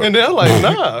 And then I'm like,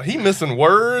 nah, he missing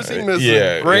words. He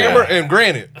missing grammar. And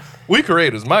granted, we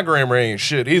creators, my grammar ain't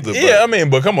shit either. Yeah, I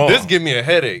mean, but come on. This give me a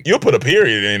headache. You'll put a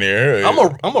period in there. I'm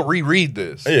gonna reread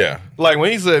this. Yeah. Like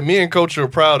when he said, me and Culture are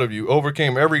proud of you,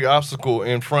 overcame every obstacle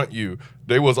in front you.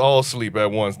 They was all asleep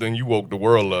at once, then you woke the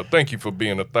world up. Thank you for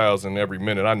being 1,000 every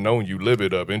minute. I know you. Live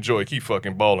it up. Enjoy. Keep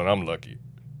fucking balling. I'm lucky.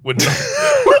 With no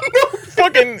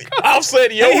fucking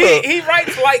Offset Yoda. He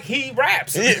writes like he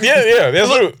raps. Yeah,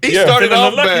 that's true. He started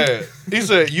off bad. He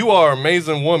said, you are an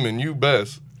amazing woman. You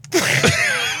best.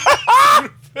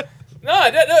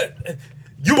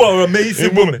 You are an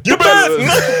amazing woman. You best.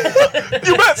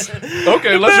 You best.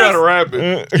 Okay, let's try to rap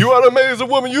it. You are an amazing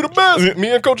woman. You the best. Me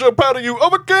and Culture are proud of you.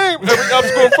 Overcame every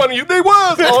obstacle in front of you. They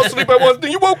was all sleep at once.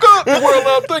 Then you woke up. The world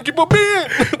up. Thank you for being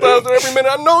 1,000 every minute.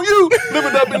 I know you. Live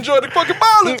it up. Enjoy the fucking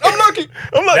violence. I'm lucky.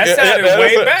 That sounded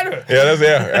way better.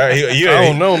 Yeah, I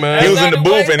don't know, man. He was in the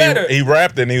booth and better. he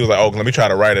rapped it and he was like, "Oh, let me try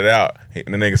to write it out."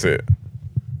 And the nigga said,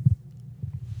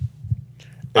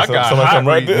 I got hot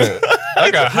reading that. I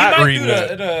got hot reading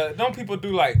that. Don't people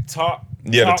do like talk?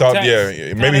 Yeah, the talk.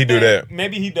 Yeah, maybe he do that.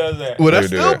 Maybe he does that. Well, that's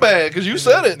still bad because you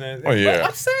said it. Oh yeah,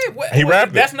 I'm saying he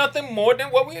rapped. That's nothing more than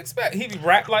what we expect. He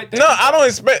rap like that. No, I don't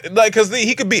expect like because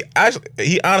he could be actually.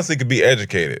 He honestly could be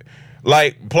educated.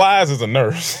 Like Plies is a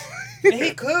nurse.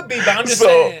 He could be, but I'm just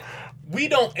saying we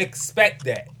don't expect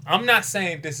that. I'm not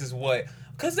saying this is what.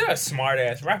 Because they're a smart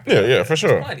ass rapper. Yeah, for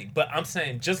sure. Funny, but I'm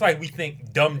saying just like we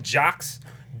think dumb jocks,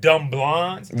 dumb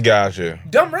blondes, gotcha,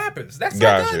 dumb rappers. That's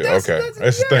gotcha. That's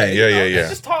the thing. Yeah. They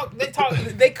just talk. They talk.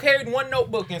 They carried one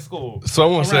notebook in school.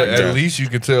 Someone said at least you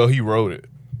could tell he wrote it.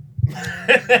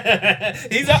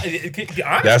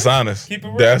 That's honest. Keep it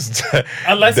real. That's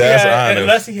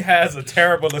unless he has a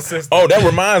terrible assistant. Oh, that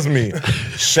reminds me,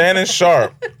 Shannon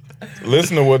Sharp.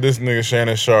 Listen to what this nigga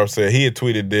Shannon Sharp said. He had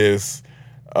tweeted this.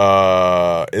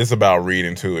 It's about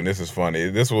reading too, and this is funny.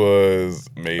 This was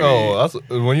maybe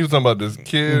when you was talking about this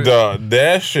kid.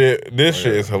 This shit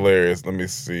is hilarious. Let me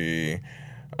see.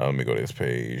 Let me go to this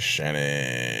page.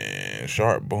 Shannon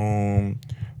Sharp. Boom.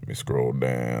 Let me scroll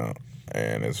down,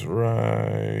 and it's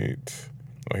right.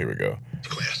 Oh, here we go.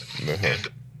 Class. And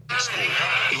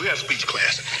we had speech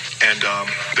class, and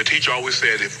the teacher always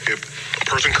said if a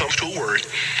person comes to a word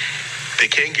they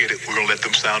can't get it, we're going to let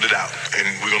them sound it out, and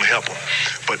we're going to help them.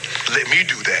 But let me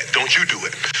do that. Don't you do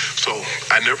it. So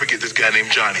I never forget this guy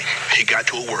named Johnny. He got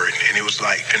to a word, and it was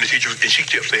like, and the teacher, and she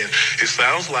kept saying, it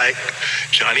sounds like,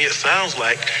 Johnny, it sounds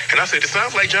like, and I said, it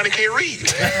sounds like Johnny can't read.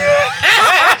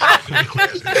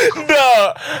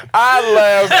 No, I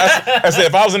laughed. I said,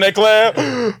 if I was in that class,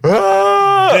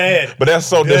 Dead. but that's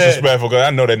so disrespectful because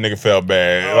I know that nigga felt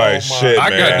bad. Like, shit, I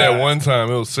man. got that one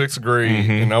time. It was 6th grade,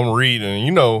 and I'm reading.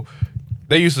 You know,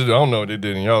 they used to, I don't know what they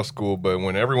did in y'all school, but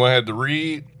when everyone had to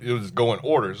read, it was going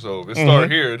order. So if it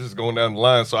started here, it's just going down the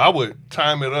line. So I would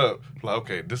time it up. Like,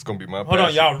 okay, this is going to be my Hold on,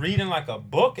 passage. y'all reading like a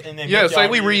book and then Yeah, make say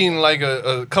y'all we read- reading like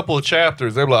a couple of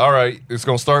chapters. They're like, all right, it's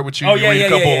going to start with you. Oh, you yeah, read yeah, a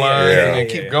couple yeah, of yeah, lines yeah, and then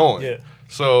yeah, keep yeah. going. Yeah.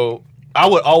 So I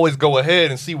would always go ahead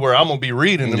and see where I'm going to be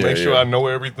reading to Yeah, make sure yeah. I know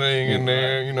everything in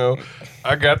there, you know.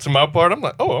 I got to my part. I'm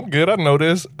like, oh, I'm good. I know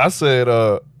this. I said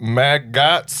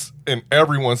maggots, and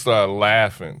everyone started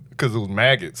laughing because it was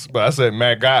maggots. But I said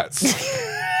maggots.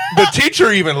 The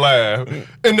teacher even laughed.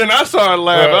 And then I started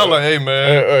laughing. I was like, hey,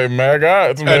 man. Hey,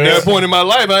 maggots, man. At that point in my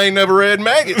life, I ain't never read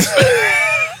maggots.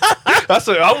 I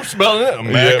said, I was spelling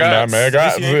it. Yeah, not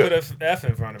maggots. You ain't put a F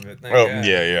in front of it. Thank Oh, God.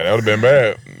 yeah, that would have been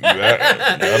bad.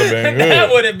 That would have been good. That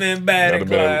would have been bad in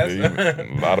That'd class.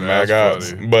 been a lot of That's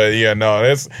maggots. funny. But yeah, no,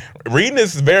 that's reading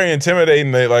is very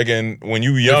intimidating. Like when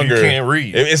you younger, can't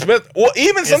read.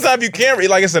 Even sometimes you can't read.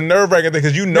 Like it's a nerve wracking thing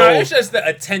because you know No, it's just the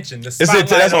attention. The it- spotlight.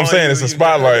 that's what I'm on saying. you, It's a you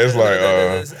spotlight. It's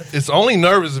like, It's only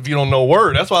nervous if you don't know a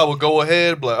word. That's why I would go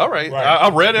ahead and be like, all right, Right. I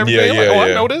read everything. Yeah, I'm like, yeah, I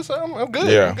yeah. know this. I'm good.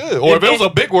 Yeah. I'm good. Or if it was a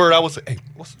big word, I would say, hey,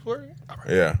 what's this word? All right.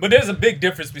 yeah. But there's a big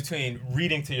difference between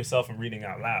reading to yourself and reading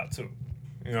out loud too.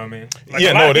 You know what I mean? Like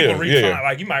Yeah, a lot no, of it people is. read Yeah, fine.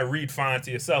 Like you might read fine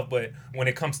to yourself, but when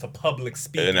it comes to public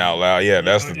speaking, And out loud, yeah,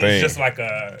 that's the it's thing. just like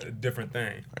a different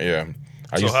thing. Yeah.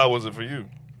 So how was it for you?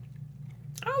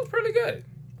 I was pretty good.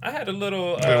 I had a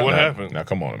little. Man, what happened? Now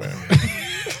come on, man.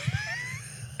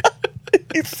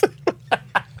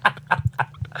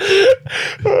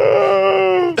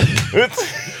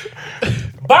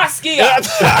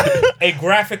 Basquiat, a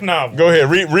graphic novel. Go ahead,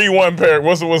 read one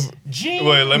paragraph. What's Jean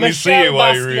Wait, let me see Michel it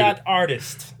while you read Basquiat, it.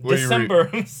 artist. What you December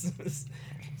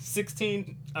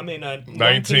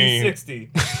 1960.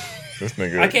 this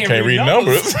nigga I can't read read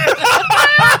numbers.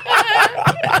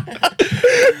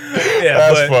 Yeah,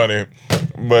 That's but funny.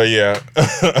 But yeah.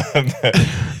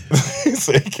 He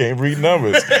said he can't read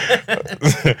numbers.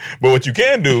 But what you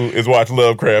can do is watch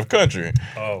Lovecraft Country.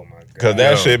 oh my god. Because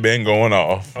that Yo. shit been going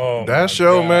off. Oh my That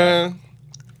show, God. man.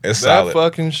 It's That solid.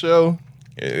 fucking show.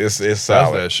 It's That's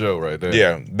solid. that show right there.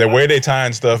 Yeah. The way they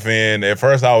tying stuff in, at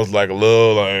first I was like a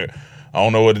little like, I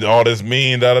don't know what all this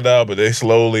mean, but they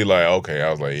slowly like, okay.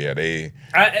 I was like, yeah, they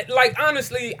Like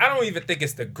honestly, I don't even think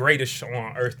it's the greatest show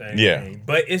on earth or anything. Yeah.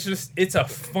 But it's a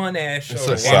fun ass show It's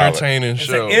to an watch. solid. entertaining It's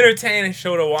show. an entertaining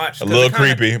show to watch. a 'cause little it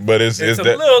kinda- creepy, but it's It's a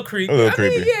that, little creepy. a little I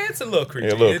mean, creepy. yeah, it's a little creepy.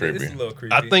 Yeah, a little It's creepy. a little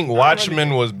creepy. I think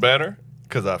Watchmen was better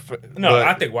because I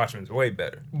think Watchmen's way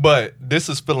better. But this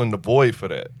is filling the void for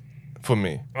that, for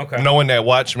me. Okay. Knowing that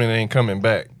Watchmen ain't coming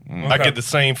back. I Okay. get the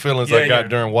same feelings Yeah, I got yeah.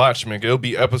 during Watchmen. It'll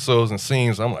be episodes and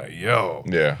scenes. I'm like, yo,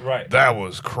 Yeah. Right. that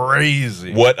was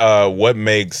crazy. What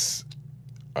makes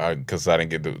because I didn't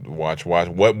get to watch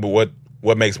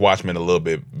what makes Watchmen a little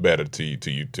bit better to you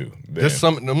too? Than- There's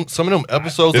some of them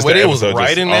episodes, Just the way the they was episode just-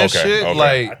 writing that okay, shit, okay. I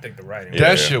like think the writing. that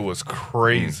Yeah. shit was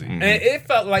crazy. And it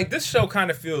felt like this show kind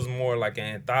of feels more like an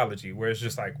anthology where it's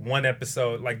just like one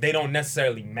episode, like they don't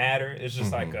necessarily matter. It's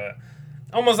just like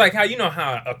almost like how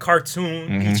how a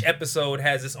cartoon each episode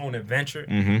has its own adventure.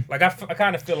 Like I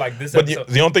kind of feel like this But episode.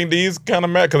 you don't think these kind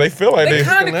of matter because they feel like They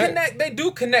kind of connect. connect. They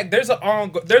do connect. There's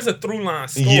a through line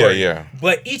story. Yeah, yeah.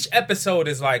 But each episode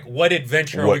is like, what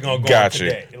adventure are we What- gonna go on gotcha.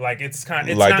 today? Like it's kind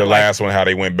of like the last one, how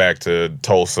they went back to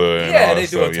Tulsa. And Yeah, all they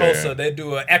that do a stuff. Tulsa. Yeah. They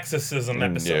do an exorcism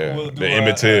episode. yeah. We'll do The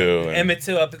Emmett Till and- Emmett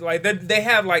Till. Like they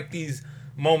have like these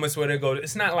moments where they go.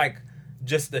 It's not like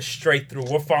just the straight through.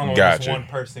 We're following this Gotcha. one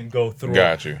person go through.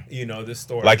 Gotcha. This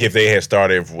story. Like if they had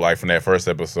started like from that first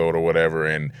episode or whatever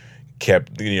and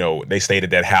kept they stayed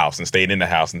at that house and stayed in the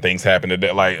house and things happened at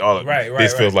that Right,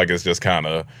 this feels right. like it's just kind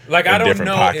of like I don't different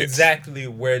know pockets. exactly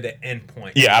where the end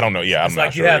point. Yeah, is. I don't know. Yeah, It's I'm like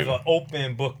not you sure have either. an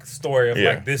open book story of Yeah.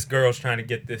 like this girl's trying to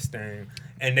get this thing,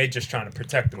 and they just trying to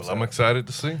protect themselves. I'm excited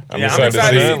to see. I'm excited to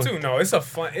see to it. see too. No, it's a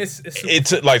fun. It's super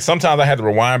It's like sometimes I had to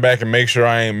rewind back and make sure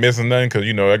I ain't missing nothing because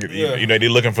Yeah. they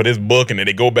looking for this book and then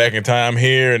they go back in time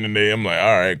here and then I'm like,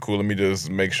 all right, cool. Let me just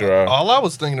make sure. All I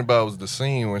was thinking about was the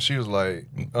scene when she was like,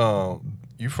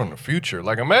 you from the future.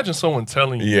 Like, imagine someone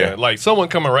telling you Yeah. that. Like, someone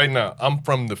coming right now, I'm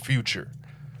from the future.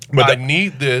 But I that-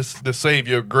 need this to save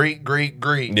your great, great,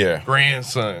 great Yeah.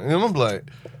 grandson. And I'm like,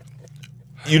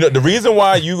 You know, the reason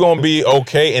why you gonna be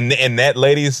okay in that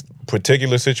lady's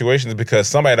particular situation is because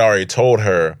somebody had already told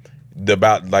her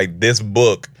about like this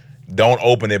book. Don't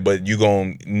open it, but you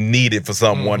gonna need it for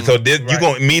someone. So you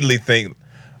gonna immediately think,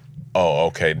 oh,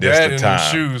 okay, this That the and time.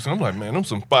 them shoes. I'm like, man, them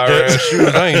some fire ass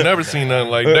shoes. I ain't never seen nothing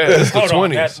like that. It's the Hold on,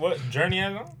 20s. that's what Journey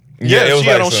has on? Yeah, it was she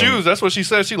had like on some- shoes. That's what she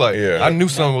said. She like, Yeah. I knew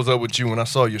something was up with you when I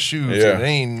saw your shoes. Yeah. And I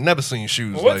ain't never seen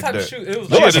shoes What like type that. of shoe? It was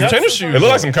Look like jumpsuit some tennis or shoes. It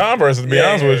looked like some Converse, to be Yeah,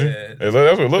 honest with you. yeah. That's what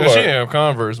it looked Yeah, like. she didn't have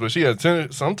Converse, but she had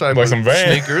some type Like of some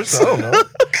Vans. sneakers. I don't know.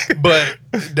 But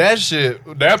that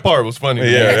shit, that part was funny. to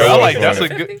me. Yeah, But that I was like funny. that's a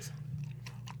good.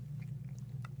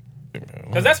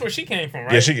 Because that's where she came from,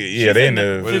 right? Yeah, She's they in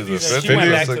in the What is 50s it, and she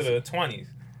went 50s? back to the 20s.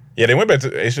 Yeah, they went back to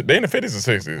they in the 50s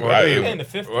and 60s. Well, they in the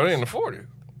 50s. Well, they in the 40s.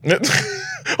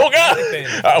 Oh God,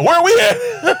 where are we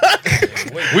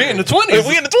at? We in the 20s.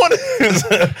 We in the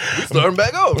 20s. We starting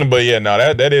back over. But yeah, no,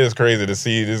 that is crazy to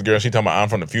see this girl. She talking about I'm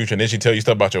from the future, and then she tell you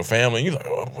stuff about your family. And you like,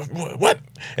 oh, what?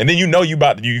 And then you know you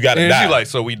got to And die. she like,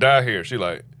 so we die here. She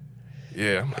like,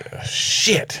 yeah.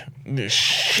 shit.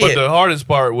 But the hardest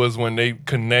part was when they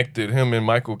connected him and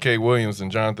Michael K. Williams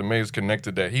and Jonathan Majors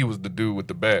connected that he was the dude with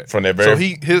the bat. From that very-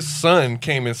 So his son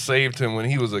came and saved him when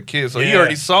he was a kid. So he Yeah.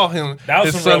 already saw him. That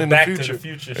was his some son real in the Back future. to the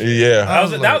Future shit. Yeah.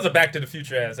 That was a Back to the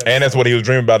Future ass episode. And that's what he was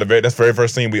dreaming about. That's the very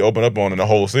first scene we open up on in the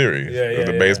whole series. Yeah,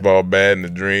 the yeah. baseball bat and the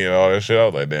dream and all that shit. I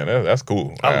was like, damn, that's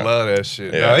cool. I love that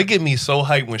shit. Yeah. Now, it get me so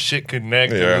hyped when shit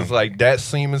connects. Yeah. And it's like that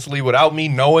seamlessly without me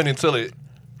knowing until it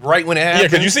right when it Yeah,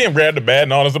 happened. because you see him grab the bat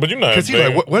and all this stuff, but you know. Because he's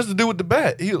like, where's the dude with the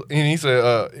bat?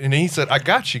 And he said, I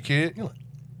got you, kid. You're like,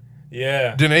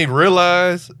 Yeah. then they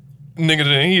realized, nigga,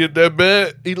 then he hit that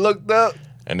bat. He looked up.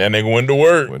 And that nigga went to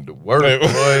work. Went to work,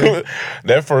 boy.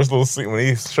 That first little scene when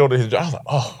he showed his job, I was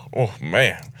like, oh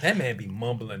man. That man be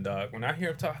mumbling, dog. When I hear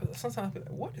him talk, sometimes I be like,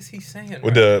 what is he saying?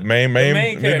 With right the main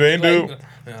character, dude.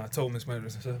 like, I told Miss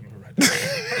Matters right there.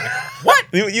 What?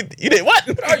 You did what?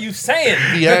 What are you saying?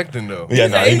 He acting, though. Yeah,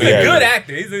 He's, no, a, he's he a be good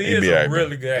acting. actor. He He is be a acting.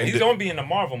 really good actor. He's going to be in the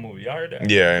Marvel movie. Y'all heard that?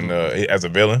 Yeah, and as a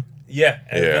villain. Yeah.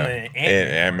 As Yeah. villain And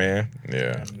Ant-Man.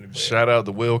 Ant-Man. Yeah. Shout out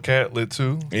to Will Catlett,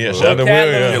 too. Yeah, For shout out to Will,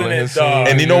 Catlett yeah. was in killing it, his dog.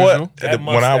 scene And you know usual. what? That When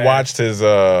I mustache. watched his,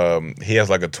 he has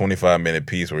like a 25-minute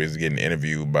piece where he's getting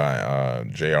interviewed by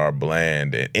J.R.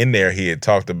 Bland. And in there, he had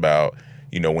talked about,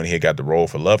 when he had got the role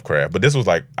for Lovecraft. But this was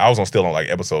like, I was still on like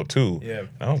episode 2. Yeah. And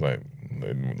I was like,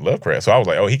 Lovecraft. So I was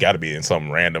like, oh, he got to be in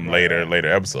some random later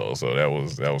episode. So that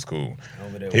was cool.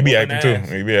 Over there He be whooping acting ass.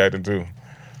 too. He be acting too.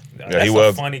 That's he a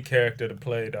was. funny character to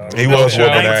play, dog. He was whooping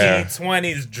ass.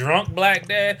 1920s drunk black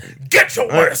dad. Get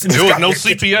your ass in There this was no goddamn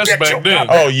kitchen. CPS Get back your then.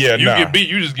 goddamn- Oh yeah, You nah. get beat,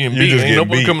 you just getting You beat. just Ain't get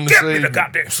nobody beat. coming to Get me save the you.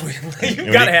 goddamn sweet. You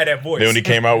When gotta he- have that voice. Then when he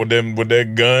came out with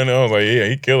that gun, I was like, yeah,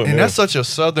 he killing And it. that's such a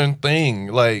southern thing.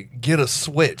 Like, get a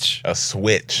switch. A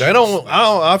switch.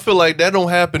 I feel like that don't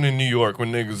happen in New York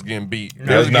when niggas getting beat.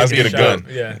 Let's Niggas not get a beat gun.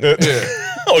 Yeah.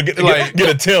 Oh, get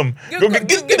a Tim. Give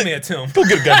me a Tim. Go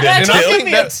get a goddamn And I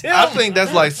Tim. think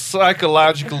that's like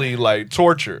psychologically like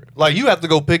torture. Like you have to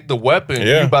go pick the weapon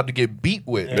Yeah. you about to get beat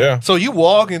with. Yeah. So you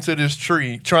walk into this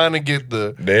tree trying to get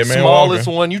the Dead man smallest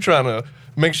walking. one. You trying to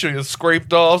make sure it's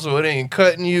scraped off so it ain't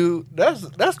cutting you. That's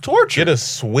torture. Get a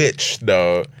switch,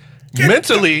 dog.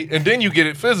 Mentally, and then you get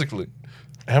it physically.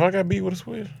 Have I got beat with a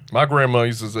switch? My grandma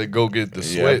used to say, "Go get the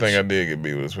switch." Yeah, I think I did get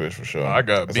beat with a switch for sure. I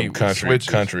got That's beat some with country switches.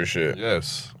 country shit.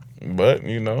 Yes. But I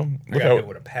look got how. hit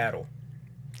with a paddle.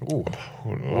 Ooh. Oh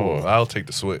Ooh, Lord. I'll take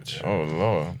the switch. Oh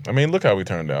Lord. I mean, look how we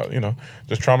turned out.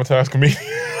 Just traumatized comedian.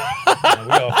 Man,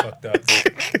 we all fucked up.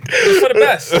 It's for the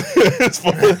best. it's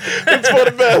for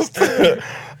the best.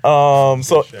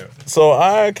 So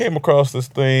I came across this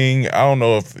thing. I don't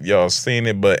know if y'all seen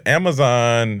it, but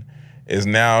Amazon is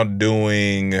now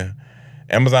doing.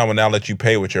 Amazon will now let you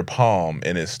pay with your palm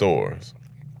in its stores,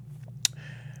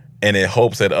 and it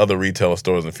hopes at other retail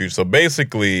stores in the future. So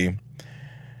basically,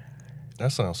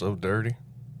 That sounds so dirty.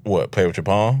 what, pay with your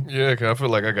palm? Yeah, 'cause I feel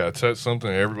like I got to touch something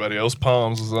everybody else's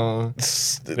palms was on.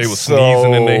 They were So,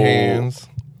 sneezing in their hands.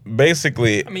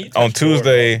 Basically, I mean, you on touch doors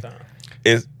Tuesday, all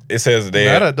the time. it says they.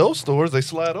 Not at those stores, they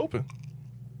slide open.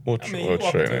 I mean, you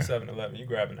walk into a 7-Eleven, you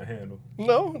grabbing a handle.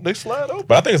 No, they slide open.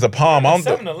 But I think it's the palm. I don't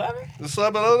think. 7-Eleven? The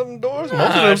 7-Eleven doors,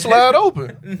 most of them slide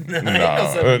open.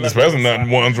 No, especially not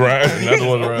ones right. Another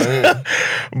one right here.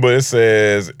 But it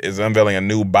says it's unveiling a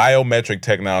new biometric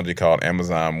technology called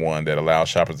Amazon One that allows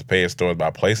shoppers to pay at stores by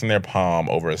placing their palm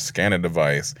over a scanner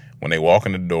device when they walk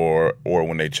in the door or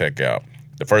when they check out.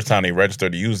 The first time they register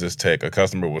to use this tech, a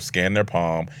customer will scan their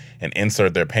palm and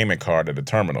insert their payment card at the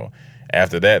terminal.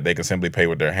 After that, they can simply pay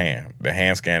with their hand. The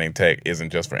hand scanning tech isn't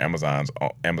just for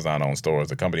Amazon-owned stores.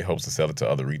 The company hopes to sell it to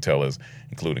other retailers,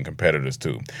 including competitors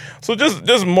too. So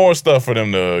just more stuff for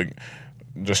them to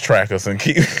just track us and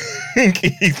keep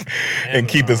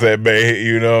keep us at bay.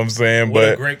 You know what I'm saying? What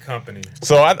but a great company.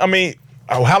 so I mean,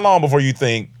 how long before you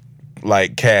think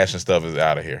like cash and stuff is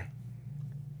out of here?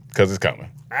 Because it's coming.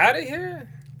 Out of here?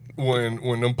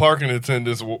 When them parking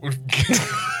attendants wise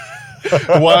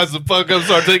the fuck up,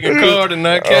 start taking card and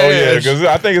not cash. Oh yeah, because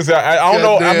I think it's. I don't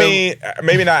know. I Goddamn. mean,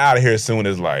 maybe not out of here as soon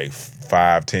as like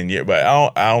 5-10 years, but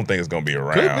I don't think it's gonna be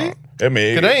around. I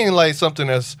mean, Cause they ain't like something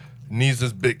that's needs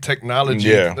this big technology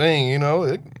thing, you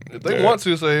know. If they want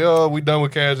to say, "Oh, we done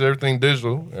with cash, everything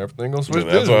digital, everything gonna switch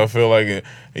that's what I digital." feel like.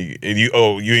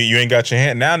 You ain't got your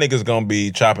hand now. Niggas gonna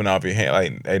be chopping off your hand.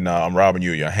 Like, hey, no, I'm robbing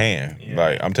you of your hand. Yeah.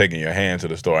 Like, I'm taking your hand to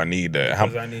the store. I need that.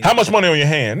 Because How much money on your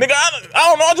hand, nigga? I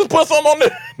don't know. I just put something on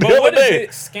the But other what is day.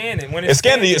 it scanning? When It's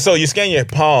scanning. So you scan your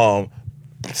palm,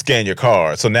 scan your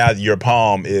card. So now your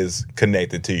palm is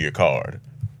connected to your card,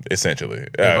 essentially.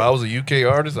 If I was a UK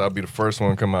artist, I'd be the first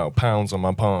one to come out. Pounds on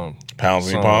my palm. Pounds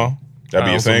on your Song. palm. That'd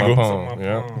be a Pounds on my single. palm.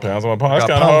 Yeah. Pounds on my palm. That's Got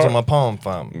kind of pounds hard. on my palm,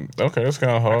 fam. Okay, that's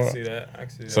kind of I hard. can see that. I can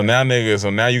see that. So now,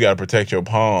 nigga, you gotta protect your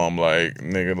palm, like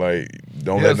nigga, like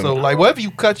don't Yeah, let them. so like, what if you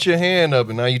cut your hand up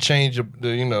and now you change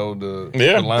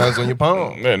the lines on your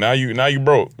palm? Yeah, now you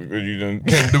broke. You done,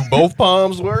 Can do both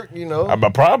palms work? You know,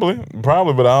 probably, but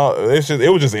it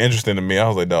was just interesting to me. I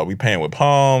was like, dog, we paying with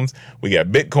palms. We got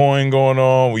Bitcoin going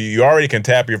on. You already can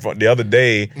tap your phone. The other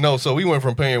day, no. So we went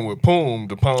from paying with poom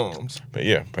to palms. but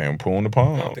yeah, paying Poon to I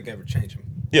palm. don't think I ever change them.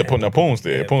 Yeah, putting up Poon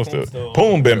still. Yeah, Poon Poon still. still-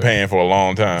 Poon been paying for a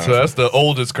long time. So that's the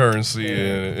oldest currency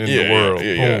in the world.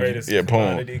 Yeah, Greatest Poon.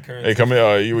 commodity currency. Hey, come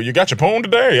here. You got your Poon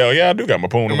today? Oh yeah, I do got my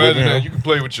Poon. Imagine that. You can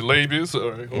play with your labias.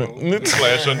 All right, hold on.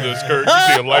 Flash under the skirt.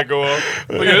 You see a light go off.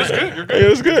 But yeah, it's good. You're good. Yeah,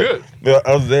 it's good. You're good. The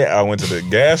other day, I went to the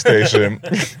gas station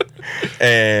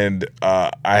and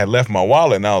I had left my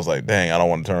wallet, and I was like, "Dang, I don't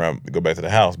want to turn around and go back to the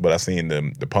house." But I seen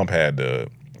the pump had the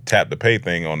tap to pay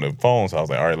thing on the phone, so I was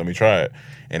like, "All right, let me try it,"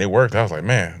 and it worked. I was like,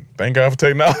 "Man, thank God for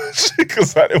technology,"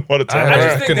 because I didn't want to turn I around.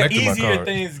 just think the Connected my easier card.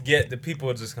 things get, the people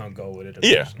are just gonna go with it.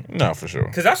 Yeah, no, for sure.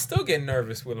 Because I still get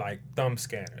nervous with like thumb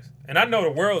scanners, and I know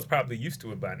the world's probably used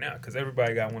to it by now because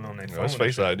everybody got one on their phone. That's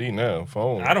Face ID now.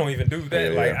 Phone. I don't even do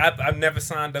that. Yeah, like yeah. I've never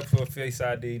signed up for a Face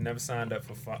ID. Never signed up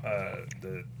for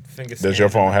the finger. Does your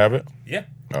phone have it? Yeah,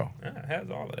 Oh, yeah, it has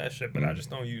all of that shit, but I just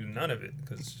don't use none of it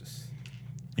because it's just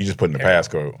you just put in the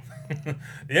passcode.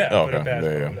 yeah. Oh, Put a okay. passcode.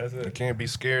 Yeah, yeah. That's You it. can't be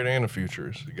scared and a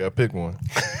futurist. You gotta pick one.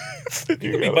 You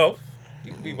can be both.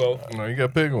 You can be both. No, you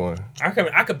gotta pick one.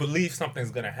 I could believe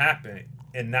something's gonna happen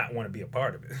and not want to be a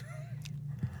part of it.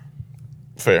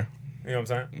 Fair, You know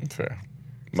what I'm saying? fair.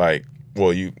 Like, the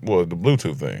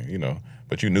Bluetooth thing, you know,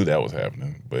 but you knew that was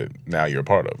happening, but now you're a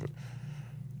part of it.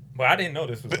 Well, I didn't know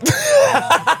this was. It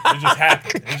just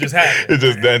happened. It just happened. It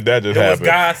just that just It was happened.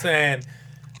 God saying,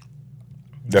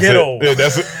 That's Get it. old. Yeah,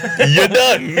 that's it. You're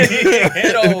done.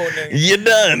 "Get old, nigga." You're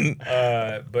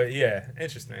done. But yeah,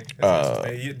 interesting. That's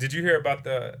interesting. Did you hear about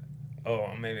the?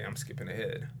 Oh, maybe I'm skipping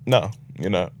ahead. No, you're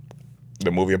not.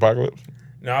 The movie Apocalypse?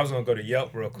 No, I was gonna go to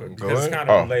Yelp real quick because ahead. it's kind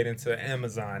Oh. of relating to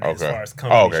Amazon as Okay. far as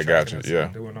companies. Oh, okay, tracking gotcha, us yeah.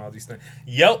 and doing all these things.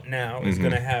 Yelp now is Mm-hmm.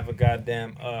 gonna have a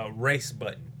goddamn race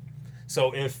button.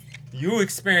 So if you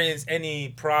experience any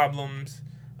problems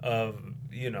of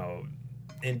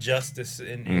injustice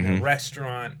in Mm-hmm. a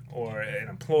restaurant or an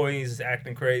employee is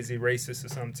acting crazy, racist or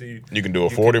something to you, You can do a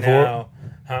you 40 can for it? now-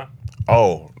 Huh?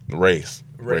 Oh,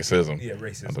 racism. Yeah,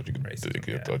 racism. I thought you Racism,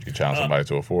 yeah. thought you could challenge somebody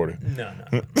to a 40. No.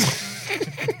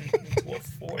 To a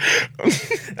 40.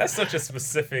 That's such a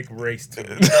specific race to it.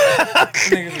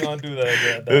 Niggas gonna do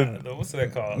the what's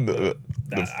that called?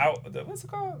 What's it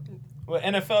called? What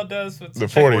NFL does? The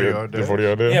 40 40-yard the 40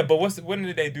 yard dash? Yeah, but when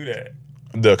did they do that?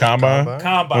 The combine?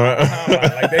 Combine.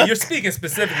 Like you're speaking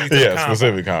specifically to the Yeah, combine.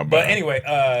 specifically combine. But anyway,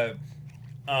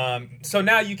 so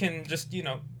now you can just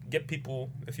get people,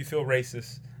 if you feel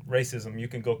racism, you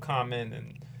can go comment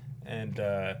and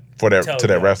For that tell to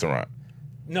that them. restaurant.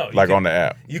 No, you Like can- on the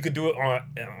app. You could do it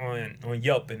on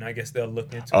Yelp, and I guess they'll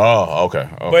look into it. Oh, okay.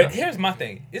 But here's my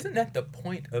thing: isn't that the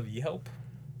point of Yelp?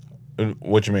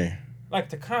 What you mean? Like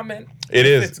to comment, It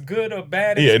if is. it's good or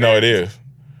bad. Yeah, no, it experience? is.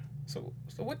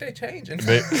 So what they changing?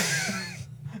 They,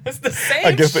 It's the same.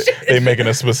 I guess shit. they making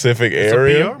a specific It's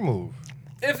area. a PR move.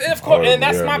 Of course, and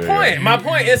that's my point. yeah. My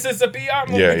point is it's a PR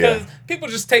move Yeah, because yeah. people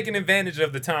just taking advantage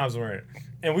of the times we're in,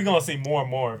 and we're gonna see more and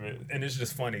more of it, and it's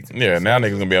just funny to me. Yeah, now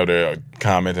niggas gonna be out there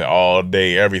commenting all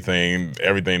day, everything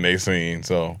they seen.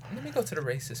 So Let me go to the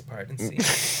racist part and see.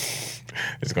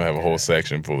 it's gonna have a whole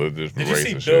section full of just Did you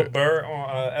see racist Bill shit. Burr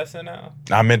on SNL?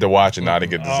 I meant to watch it, no, I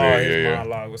didn't get to see it. His Yeah,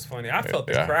 monologue was funny. I felt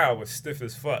the Yeah. crowd was stiff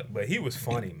as fuck, but he was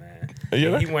funny, man.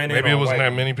 Yeah, He went in Maybe it on wasn't white-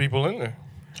 that many people in there.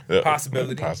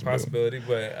 Possibility.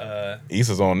 But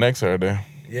Issa's on next Saturday.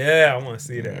 yeah, I want to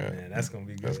see that, man. That's gonna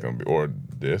be good. That's gonna be or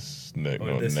this next.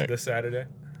 Or this Saturday.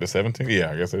 The 17th?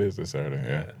 Yeah, I guess it is this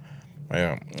Saturday.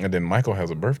 Yeah. And then Michael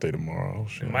has a birthday tomorrow. Oh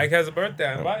shit. Mike has a birthday.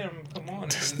 I invite him. Come on.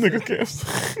 This nigga cancel.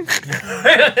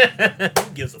 Who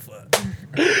gives a fuck?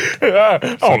 I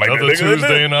don't like that Another nigga.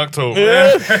 Tuesday in October.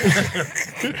 Yeah.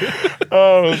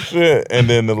 Oh shit. And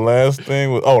then the last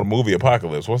thing was the movie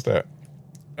Apocalypse. What's that?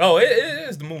 Oh, it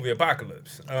is the movie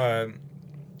Apocalypse.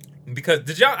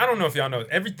 Because I don't know if y'all know,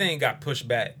 everything got pushed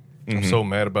back. I'm so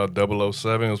mad about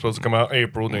 007. It was supposed to come out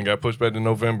April, then got pushed back to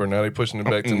November. Now they're pushing it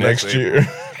back to Next year.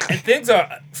 And things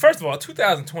are, first of all,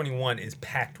 2021 is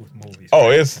packed with movies.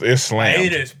 Oh, it's slammed.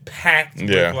 It is packed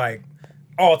with like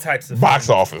all types of box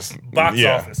films. office. Box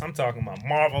office. I'm talking about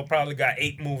Marvel probably got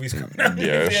 8 movies coming out.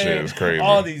 Yeah, that shit is crazy.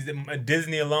 All these,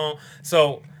 Disney alone.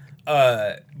 So,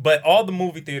 but all the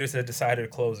movie theaters have decided to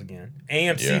close again.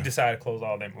 AMC decided to close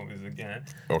all their movies again.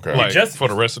 Okay. Like, just for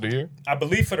the rest of the year? I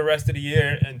believe for the rest of the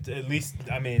year, and at least,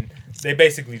 I mean, they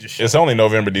basically just It's only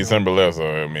November, December left, so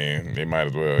I mean, they might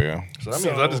as well, yeah. So that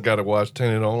means I just got to watch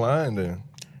Tenet online then.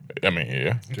 I mean,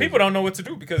 yeah. People don't know what to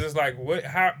do because it's like, what?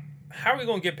 How are we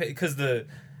gonna get paid? Because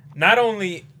not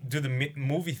only do the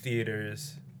movie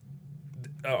theaters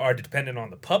are dependent on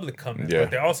the public coming,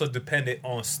 but they're also dependent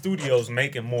on studios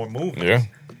making more movies. Yeah.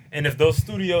 And if those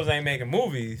studios ain't making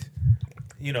movies,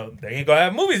 they ain't gonna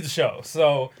have movies to show.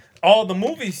 So all the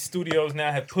movie studios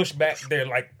now have pushed back their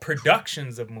like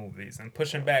productions of movies and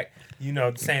pushing back,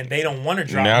 saying they don't want to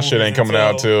drop. Now shit ain't coming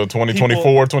out till 2024,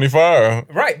 people, 25.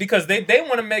 Right, because they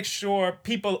want to make sure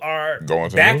people are going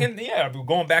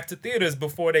back to theaters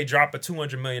before they drop a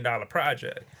 $200 million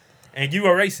project. And you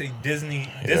already see Disney's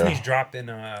dropped in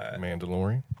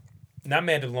Mandalorian. Not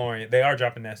Mandalorian. They are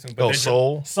dropping that soon. But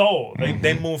Soul. Soul.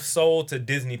 They moved Soul to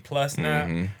Disney Plus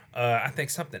now. I think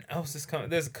something else is coming.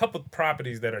 There's a couple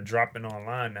properties that are dropping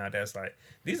online now. That's like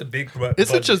these are big.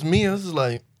 Is it just me? I was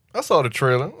like, I saw the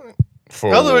trailer.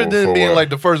 Other than being like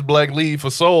the first black lead for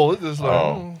Soul, it's just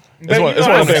like. It's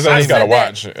one of the things I just gotta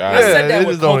watch. I said that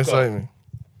with don't Coco. excite me.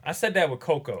 I said that with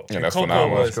Coco. Yeah, that's Coco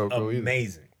phenomenal. was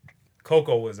amazing.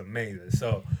 Coco was amazing.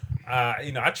 So,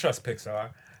 I trust Pixar,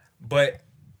 but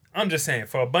I'm just saying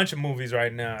for a bunch of movies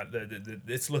right now,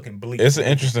 it's looking bleak. It's an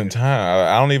interesting time.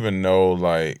 I don't even know,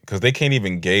 because they can't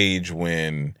even gauge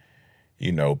when,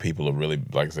 people will really,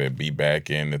 like I said, be back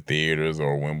in the theaters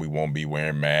or when we won't be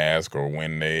wearing masks or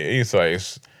when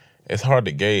it's hard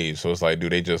to gauge. So it's like, do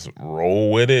they just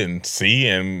roll with it and see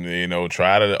and,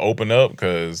 try to open up?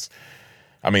 Because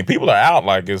I mean, people are out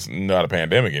like it's not a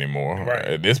pandemic anymore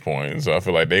at this point. So I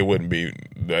feel like they wouldn't be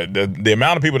the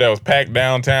amount of people that was packed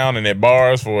downtown and at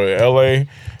bars for LA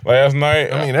last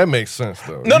night. I mean, that makes sense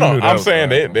though. No, I'm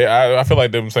saying I feel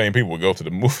like them same people would go to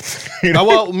the movies.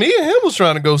 Well, me and him was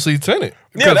trying to go see Tenet.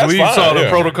 Yeah, that's we fine, saw the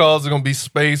protocols are going to be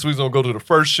spaced. We was going to go to the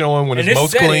first showing when it's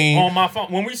most clean. On my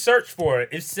phone, when we searched for it,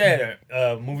 it said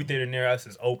movie theater near us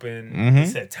is open. It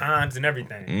said times and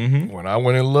everything. When I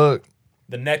went and looked,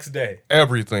 the next day,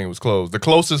 everything was closed. The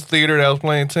closest theater that was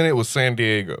playing Tenet was San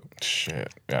Diego. Shit,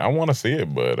 yeah, I want to see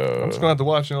it, but I'm just going to have to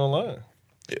watch it online.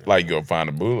 Like go find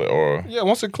a bullet or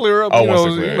once it clear up,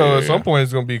 at some point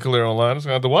it's going to be clear online. I'm just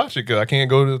going to have to watch it because I can't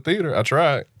go to the theater. I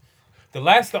tried.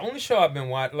 The only show I've been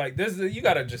watching, like this, you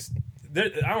gotta just. I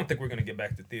don't think we're gonna get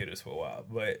back to theaters for a while,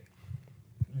 but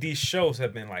these shows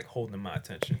have been like holding my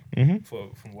attention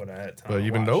from what I had time. But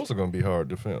even those are gonna be hard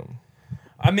to film.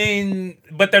 I mean,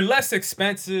 but they're less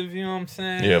expensive. You know what I'm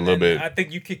saying? Yeah, a little bit. I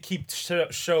think you could keep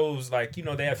shows like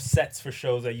they have sets for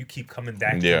shows that you keep coming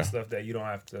back to and stuff that you don't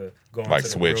have to go into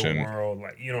the real world.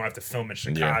 Like you don't have to film in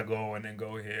Chicago and then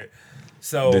go here.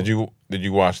 So did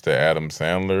you watch the Adam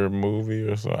Sandler movie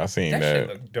or so? I seen that. Shit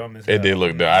looked dumb as hell. It did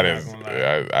look dumb. I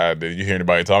didn't. Did you hear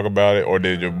anybody talk about it, or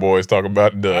did your boys talk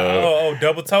about the?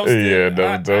 Double Toasted. Yeah,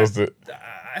 Double Toasted.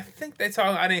 I think they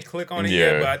talk. I didn't click on it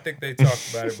yet, but I think they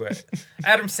talked about it. But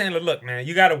Adam Sandler, look, man,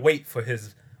 you got to wait for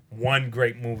his one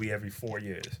great movie every 4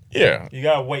 years. Yeah, you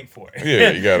gotta wait for it.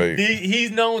 Yeah, you gotta.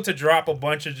 He's known to drop a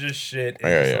bunch of just shit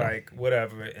and like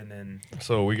whatever, and then.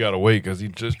 So we gotta wait because he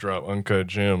just dropped Uncut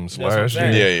Gems last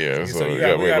year. Yeah. So you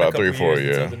gotta wait about 3 or 4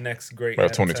 years. The next great.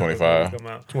 About 2025.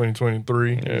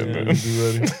 2023. Yeah, be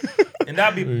ready. And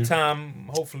that'll be time.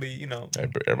 Hopefully,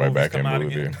 everybody back in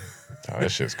movie. Oh,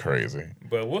 that shit's crazy.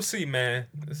 But we'll see, man.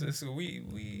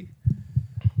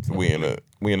 We in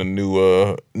a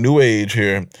new age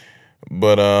here.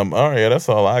 But all right, that's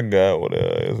all I got. What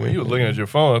when you was looking at your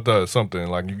phone, I thought it was something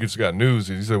like you just got news.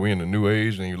 You said we in a new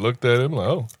age, and you looked at it. I'm like,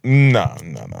 oh, no.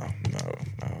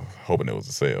 Hoping it was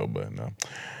a sale, but no.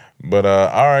 But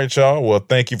all right, y'all. Well,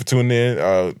 thank you for tuning in.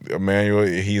 Emmanuel,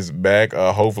 he's back.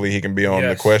 Hopefully, he can be on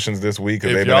the questions this week.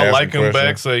 If y'all like him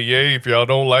back, say yay. If y'all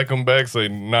don't like him back, say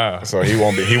nah. So he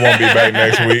won't be back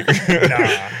next week.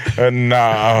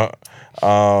 Nah.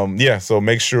 Yeah. So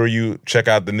make sure you check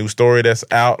out the new story that's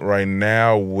out right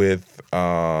now. With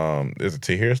is the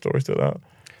Tahir story still out?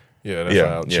 Yeah, that's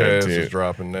out. Chaz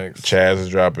is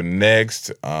dropping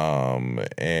next.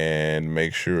 And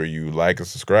make sure you like and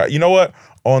subscribe. You know what?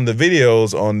 On the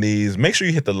videos on these, make sure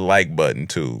you hit the like button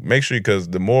too. Make sure, because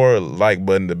the more like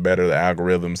button, the better the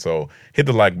algorithm. So hit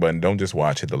the like button. Don't just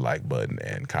watch. Hit the like button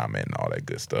and comment and all that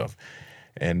good stuff.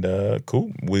 And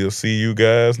cool. We'll see you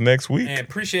guys next week. And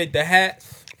appreciate the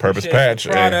hats. Purpose Patch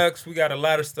products. We got a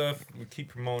lot of stuff. We keep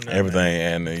promoting everything.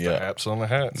 And the haps on the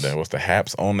hats. That was the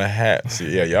haps on the hats.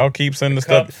 Yeah, y'all keep sending the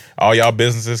stuff. All y'all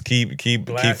businesses keep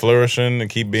flourishing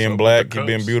and keep being black, keep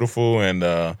being beautiful.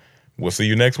 And we'll see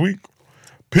you next week.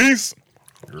 Peace.